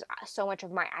there's so much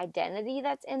of my identity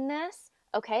that's in this?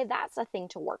 Okay, that's a thing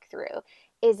to work through.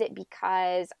 Is it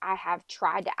because I have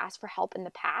tried to ask for help in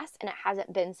the past and it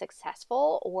hasn't been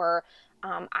successful, or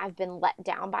I've been let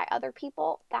down by other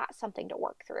people? That's something to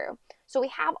work through. So we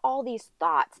have all these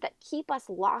thoughts that keep us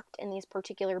locked in these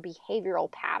particular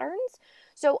behavioral patterns.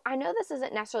 So I know this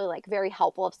isn't necessarily like very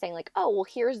helpful of saying like, oh, well,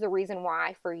 here's the reason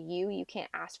why for you can't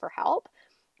ask for help.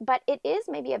 But it is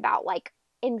maybe about like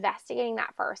investigating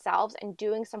that for ourselves and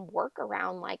doing some work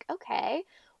around like, okay,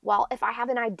 well, if I have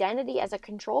an identity as a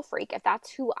control freak, if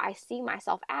that's who I see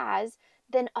myself as,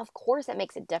 then of course it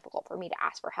makes it difficult for me to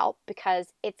ask for help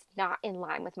because it's not in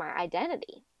line with my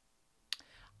identity.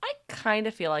 I kind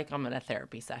of feel like I'm in a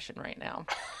therapy session right now.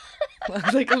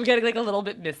 Like I'm getting like a little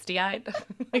bit misty eyed.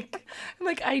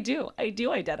 like I do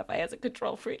identify as a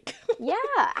control freak. Yeah,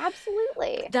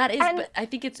 absolutely. That is, And but I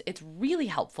think it's really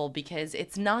helpful because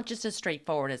it's not just as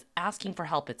straightforward as asking for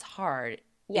help. It's hard.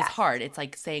 Is yes, hard. It's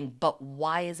like saying, but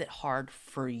why is it hard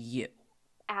for you?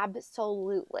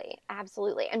 absolutely.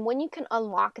 Absolutely. And when you can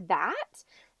unlock that,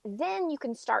 then you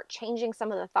can start changing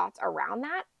some of the thoughts around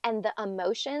that, and the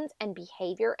emotions and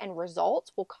behavior and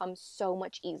results will come so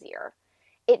much easier.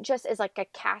 It just is like a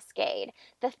cascade.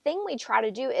 The thing we try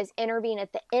to do is intervene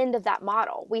at the end of that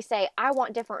model. We say, I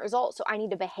want different results, so I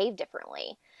need to behave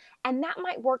differently. And that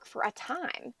might work for a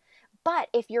time. But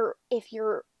if your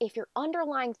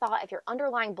underlying thought, if your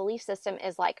underlying belief system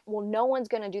is like, well, no one's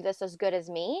going to do this as good as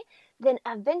me, then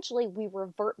eventually we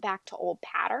revert back to old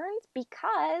patterns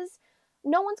because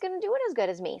no one's going to do it as good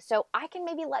as me. So I can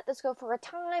maybe let this go for a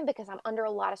time because I'm under a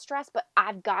lot of stress, but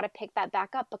I've got to pick that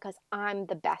back up because I'm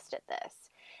the best at this.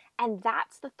 And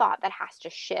that's the thought that has to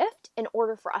shift in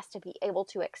order for us to be able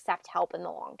to accept help in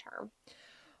the long term.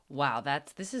 Wow,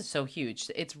 this is so huge.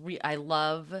 I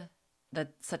love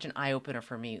that's such an eye opener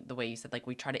for me, the way you said, like,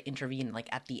 we try to intervene like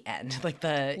at the end, like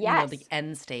the, the Yes.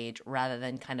 end stage, rather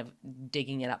than kind of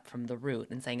digging it up from the root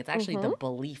and saying it's actually the Mm-hmm.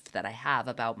 belief that I have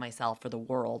about myself or the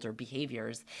world or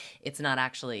behaviors. It's not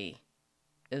actually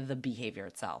the behavior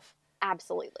itself.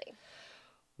 Absolutely.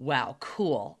 Wow,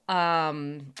 cool.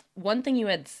 One thing you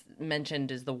had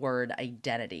mentioned is the word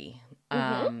identity.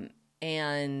 Mm-hmm.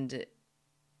 And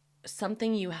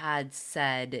something you had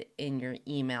said in your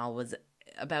email was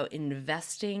about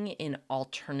investing in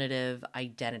alternative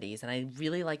identities, and I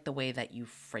really like the way that you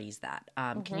phrase that.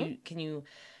 Can Mm-hmm. you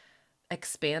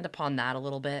expand upon that a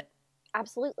little bit?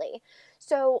 Absolutely.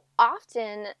 So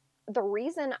often, the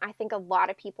reason I think a lot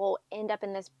of people end up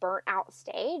in this burnt out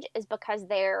stage is because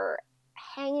they're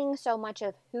hanging so much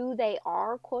of who they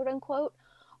are, quote unquote,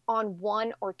 on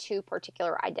one or two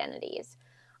particular identities.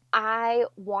 I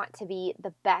want to be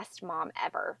the best mom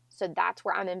ever. So that's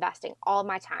where I'm investing all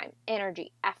my time,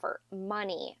 energy, effort,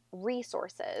 money,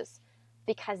 resources,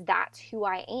 because that's who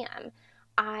I am.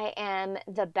 I am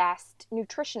the best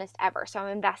nutritionist ever. So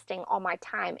I'm investing all my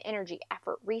time, energy,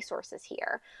 effort, resources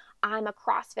here. I'm a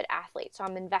CrossFit athlete. So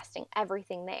I'm investing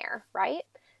everything there, right?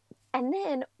 And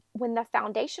then when the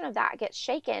foundation of that gets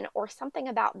shaken or something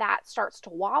about that starts to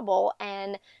wobble,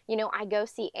 and I go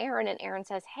see Aaron, and Aaron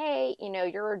says, hey,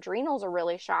 your adrenals are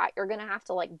really shot, you're going to have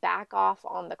to like back off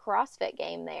on the CrossFit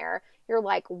game there. You're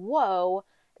like, whoa,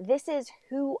 this is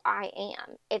who I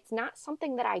am. It's not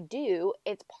something that I do,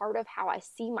 it's part of how I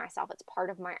see myself, it's part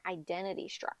of my identity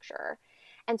structure.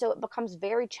 And so it becomes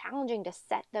very challenging to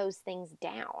set those things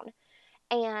down.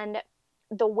 And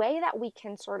the way that we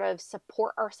can sort of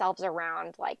support ourselves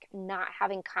around like not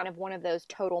having kind of one of those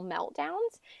total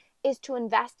meltdowns is to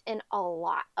invest in a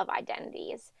lot of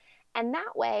identities. And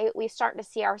that way we start to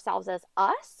see ourselves as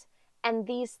us, and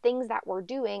these things that we're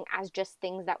doing as just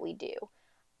things that we do.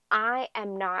 I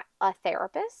am not a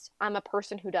therapist. I'm a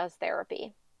person who does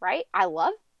therapy, right? I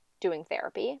love doing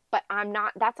therapy, but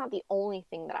that's not the only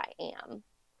thing that I am.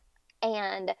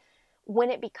 And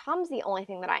when it becomes the only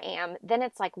thing that I am, then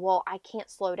it's like, well, I can't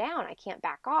slow down. I can't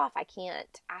back off. I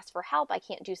can't ask for help. I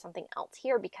can't do something else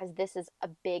here because this is a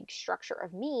big structure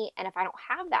of me. And if I don't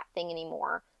have that thing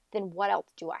anymore, then what else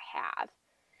do I have?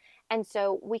 And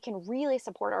so we can really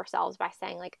support ourselves by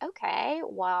saying, like, okay,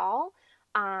 well,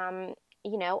 um,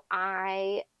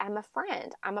 I am a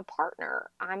friend, I'm a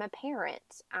partner, I'm a parent,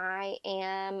 I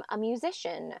am a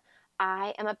musician,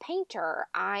 I am a painter,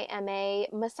 I am a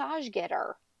massage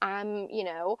getter, I'm,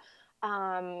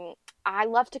 um, I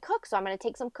love to cook, so I'm going to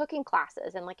take some cooking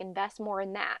classes and like invest more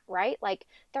in that, right? Like,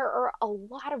 there are a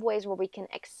lot of ways where we can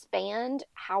expand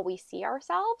how we see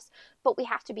ourselves, but we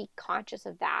have to be conscious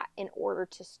of that in order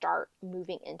to start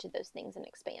moving into those things and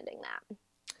expanding that.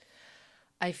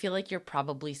 I feel like you're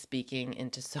probably speaking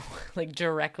into so like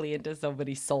directly into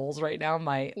somebody's souls right now,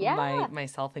 my Yeah,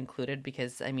 myself included,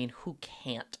 because I mean, who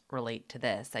can't relate to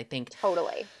this? I think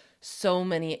totally. so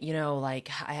many,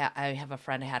 like I have a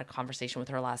friend, I had a conversation with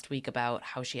her last week about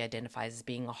how she identifies as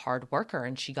being a hard worker,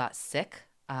 and she got sick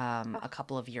Oh, a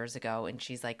couple of years ago, and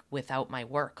she's like, without my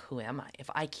work, who am I? If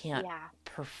I can't yeah.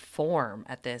 perform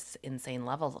at this insane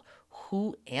level,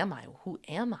 who am I? Who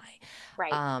am I?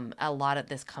 Right. A lot of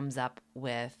this comes up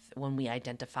with when we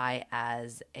identify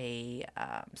as a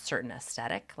certain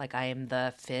aesthetic. Like, I am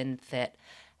the thin, fit,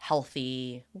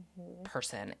 healthy Hmm.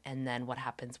 person. And then what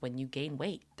happens when you gain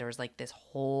weight? There's like this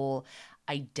whole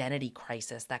identity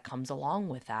crisis that comes along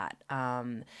with that.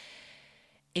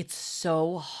 It's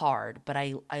so hard, but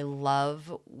I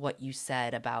love what you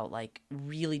said about like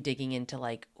really digging into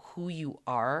like who you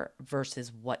are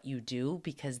versus what you do,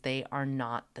 because they are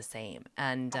not the same.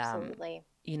 And Absolutely.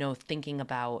 thinking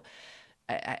about,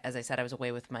 as I said, I was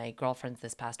away with my girlfriends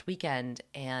this past weekend,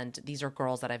 and these are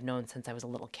girls that I've known since I was a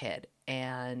little kid.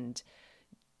 And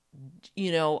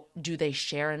do they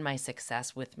share in my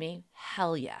success with me?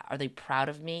 Hell yeah. Are they proud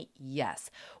of me?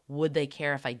 Yes. Would they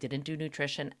care if I didn't do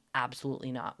nutrition?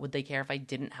 Absolutely not. Would they care if I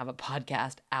didn't have a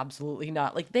podcast? Absolutely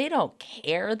not. Like, they don't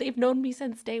care. They've known me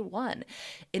since day one.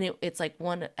 And it's like,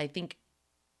 one, I think,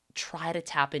 try to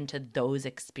tap into those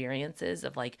experiences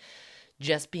of like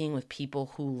just being with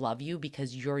people who love you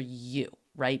because you're you,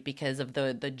 right? Because of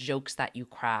the jokes that you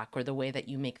crack, or the way that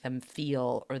you make them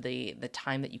feel, or the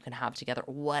time that you can have together,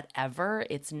 whatever.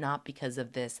 It's not because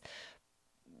of this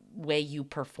way you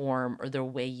perform or the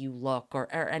way you look, or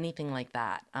anything like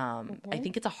that. I Hmm.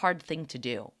 think it's a hard thing to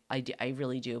do. I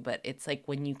really do. But it's like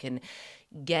when you can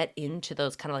get into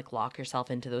those, kind of like lock yourself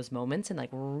into those moments and like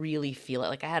really feel it.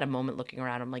 Like, I had a moment looking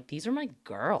around, I'm like, these are my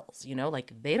girls,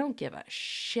 like they don't give a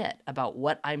shit about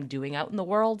what I'm doing out in the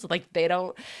world. Like, they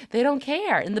don't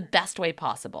care in the best way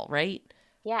possible, right?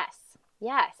 Yes.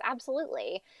 Yes,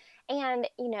 absolutely. And,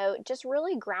 just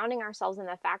really grounding ourselves in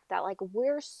the fact that, like,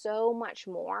 we're so much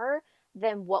more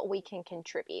than what we can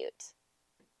contribute.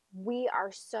 We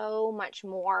are so much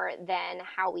more than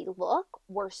how we look.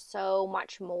 We're so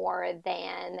much more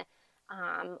than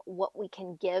what we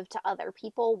can give to other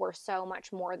people. We're so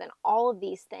much more than all of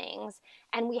these things.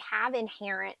 And we have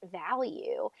inherent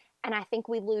value. And I think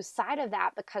we lose sight of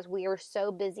that because we are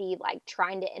so busy, like,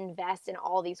 trying to invest in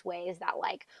all these ways that,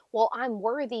 like, well, I'm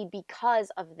worthy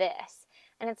because of this.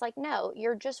 And it's like, no,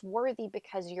 you're just worthy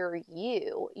because you're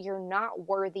you. You're not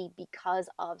worthy because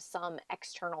of some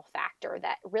external factor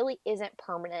that really isn't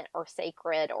permanent or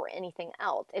sacred or anything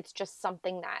else. It's just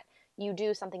something that you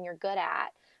do, something you're good at,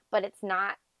 but it's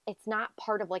not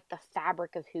part of like the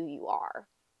fabric of who you are.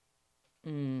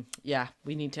 Yeah,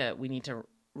 we need to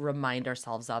remind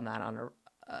ourselves on that on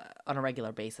a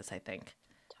regular basis, I think.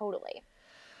 Totally.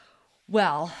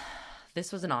 Well,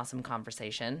 this was an awesome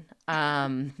conversation.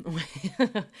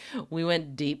 We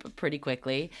went deep pretty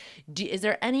quickly. Is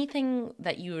there anything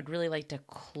that you would really like to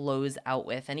close out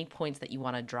with? Any points that you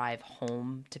want to drive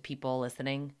home to people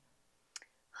listening?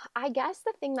 I guess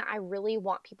the thing that I really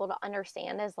want people to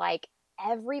understand is like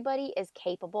everybody is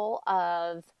capable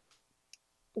of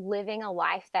living a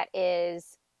life that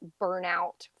is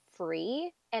burnout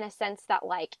free, in a sense that,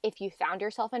 like, if you found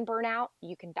yourself in burnout,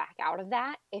 you can back out of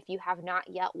that. If you have not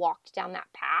yet walked down that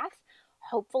path,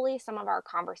 hopefully some of our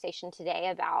conversation today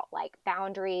about like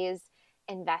boundaries,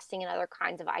 investing in other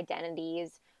kinds of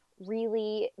identities,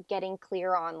 really getting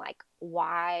clear on like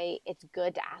why it's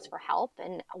good to ask for help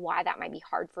and why that might be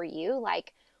hard for you,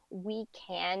 like, we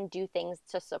can do things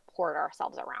to support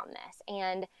ourselves around this.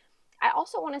 And I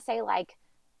also want to say, like,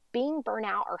 being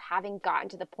burnout or having gotten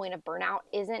to the point of burnout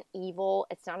isn't evil.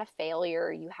 It's not a failure.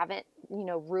 You haven't,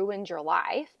 ruined your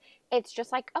life. It's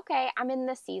just like, okay, I'm in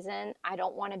this season. I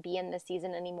don't want to be in this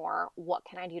season anymore. What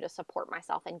can I do to support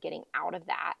myself in getting out of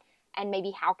that? And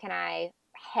maybe how can I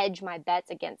hedge my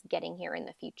bets against getting here in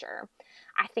the future?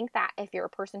 I think that if you're a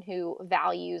person who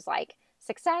values like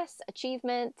success,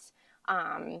 achievement,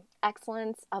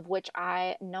 excellence, of which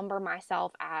I number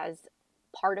myself as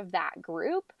part of that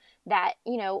group, that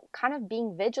kind of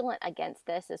being vigilant against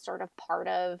this is sort of part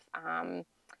of kind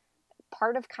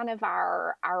of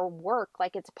our work.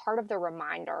 Like, it's part of the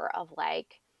reminder of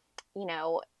like, you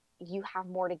know you have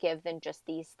more to give than just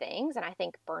these things. And I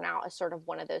think burnout is sort of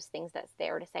one of those things that's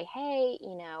there to say, hey,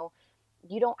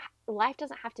 you don't life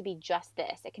doesn't have to be just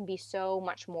this. It can be so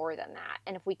much more than that.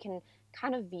 And if we can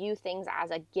kind of view things as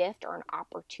a gift or an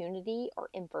opportunity or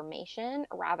information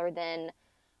rather than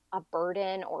a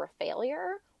burden or a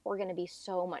failure, we're going to be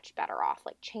so much better off.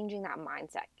 Like, changing that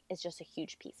mindset is just a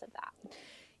huge piece of that.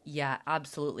 Yeah,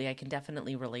 absolutely. I can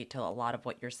definitely relate to a lot of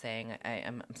what you're saying.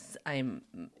 I'm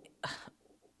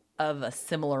of a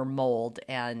similar mold,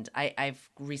 and I've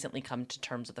recently come to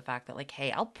terms with the fact that, like,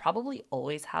 hey, I'll probably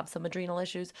always have some adrenal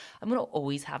issues. I'm gonna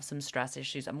always have some stress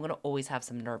issues. I'm gonna always have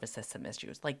some nervous system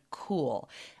issues. Like,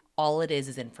 cool. All it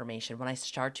is information. When I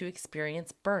start to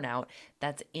experience burnout,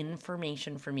 that's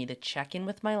information for me to check in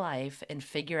with my life and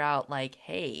figure out, like,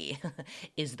 hey,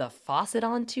 is the faucet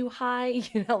on too high?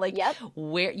 Like, Yep,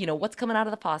 where, what's coming out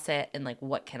of the faucet, and like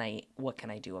what can I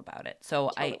do about it?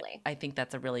 So I totally. I think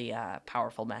that's a really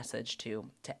powerful message to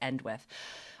end with.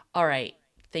 All right.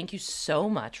 Thank you so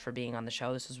much for being on the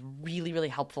show. This was really, really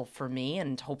helpful for me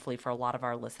and hopefully for a lot of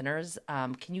our listeners.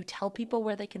 Can you tell people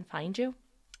where they can find you?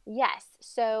 Yes.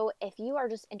 So if you are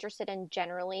just interested in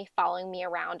generally following me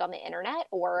around on the internet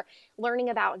or learning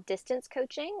about distance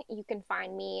coaching, you can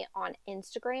find me on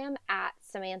Instagram at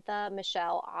Samantha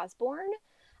Michelle Osborne.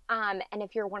 And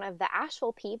if you're one of the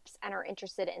Asheville peeps and are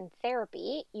interested in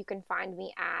therapy, you can find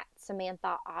me at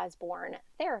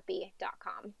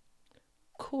SamanthaOsborneTherapy.com.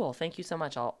 Cool. Thank you so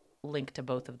much. I'll link to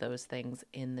both of those things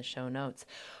in the show notes.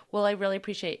 Well, I really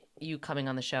appreciate you coming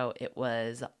on the show. It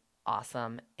was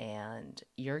awesome, and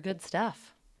you're good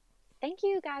stuff. Thank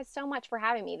you guys so much for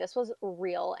having me. This was a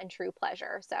real and true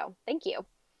pleasure. So thank you.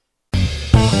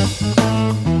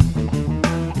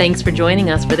 Thanks for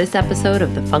joining us for this episode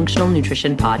of the Functional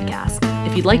Nutrition Podcast.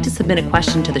 If you'd like to submit a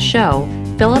question to the show,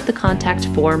 fill out the contact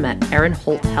form at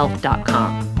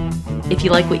erinholthealth.com. If you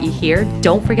like what you hear,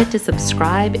 don't forget to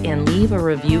subscribe and leave a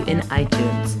review in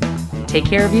iTunes. Take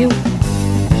care of you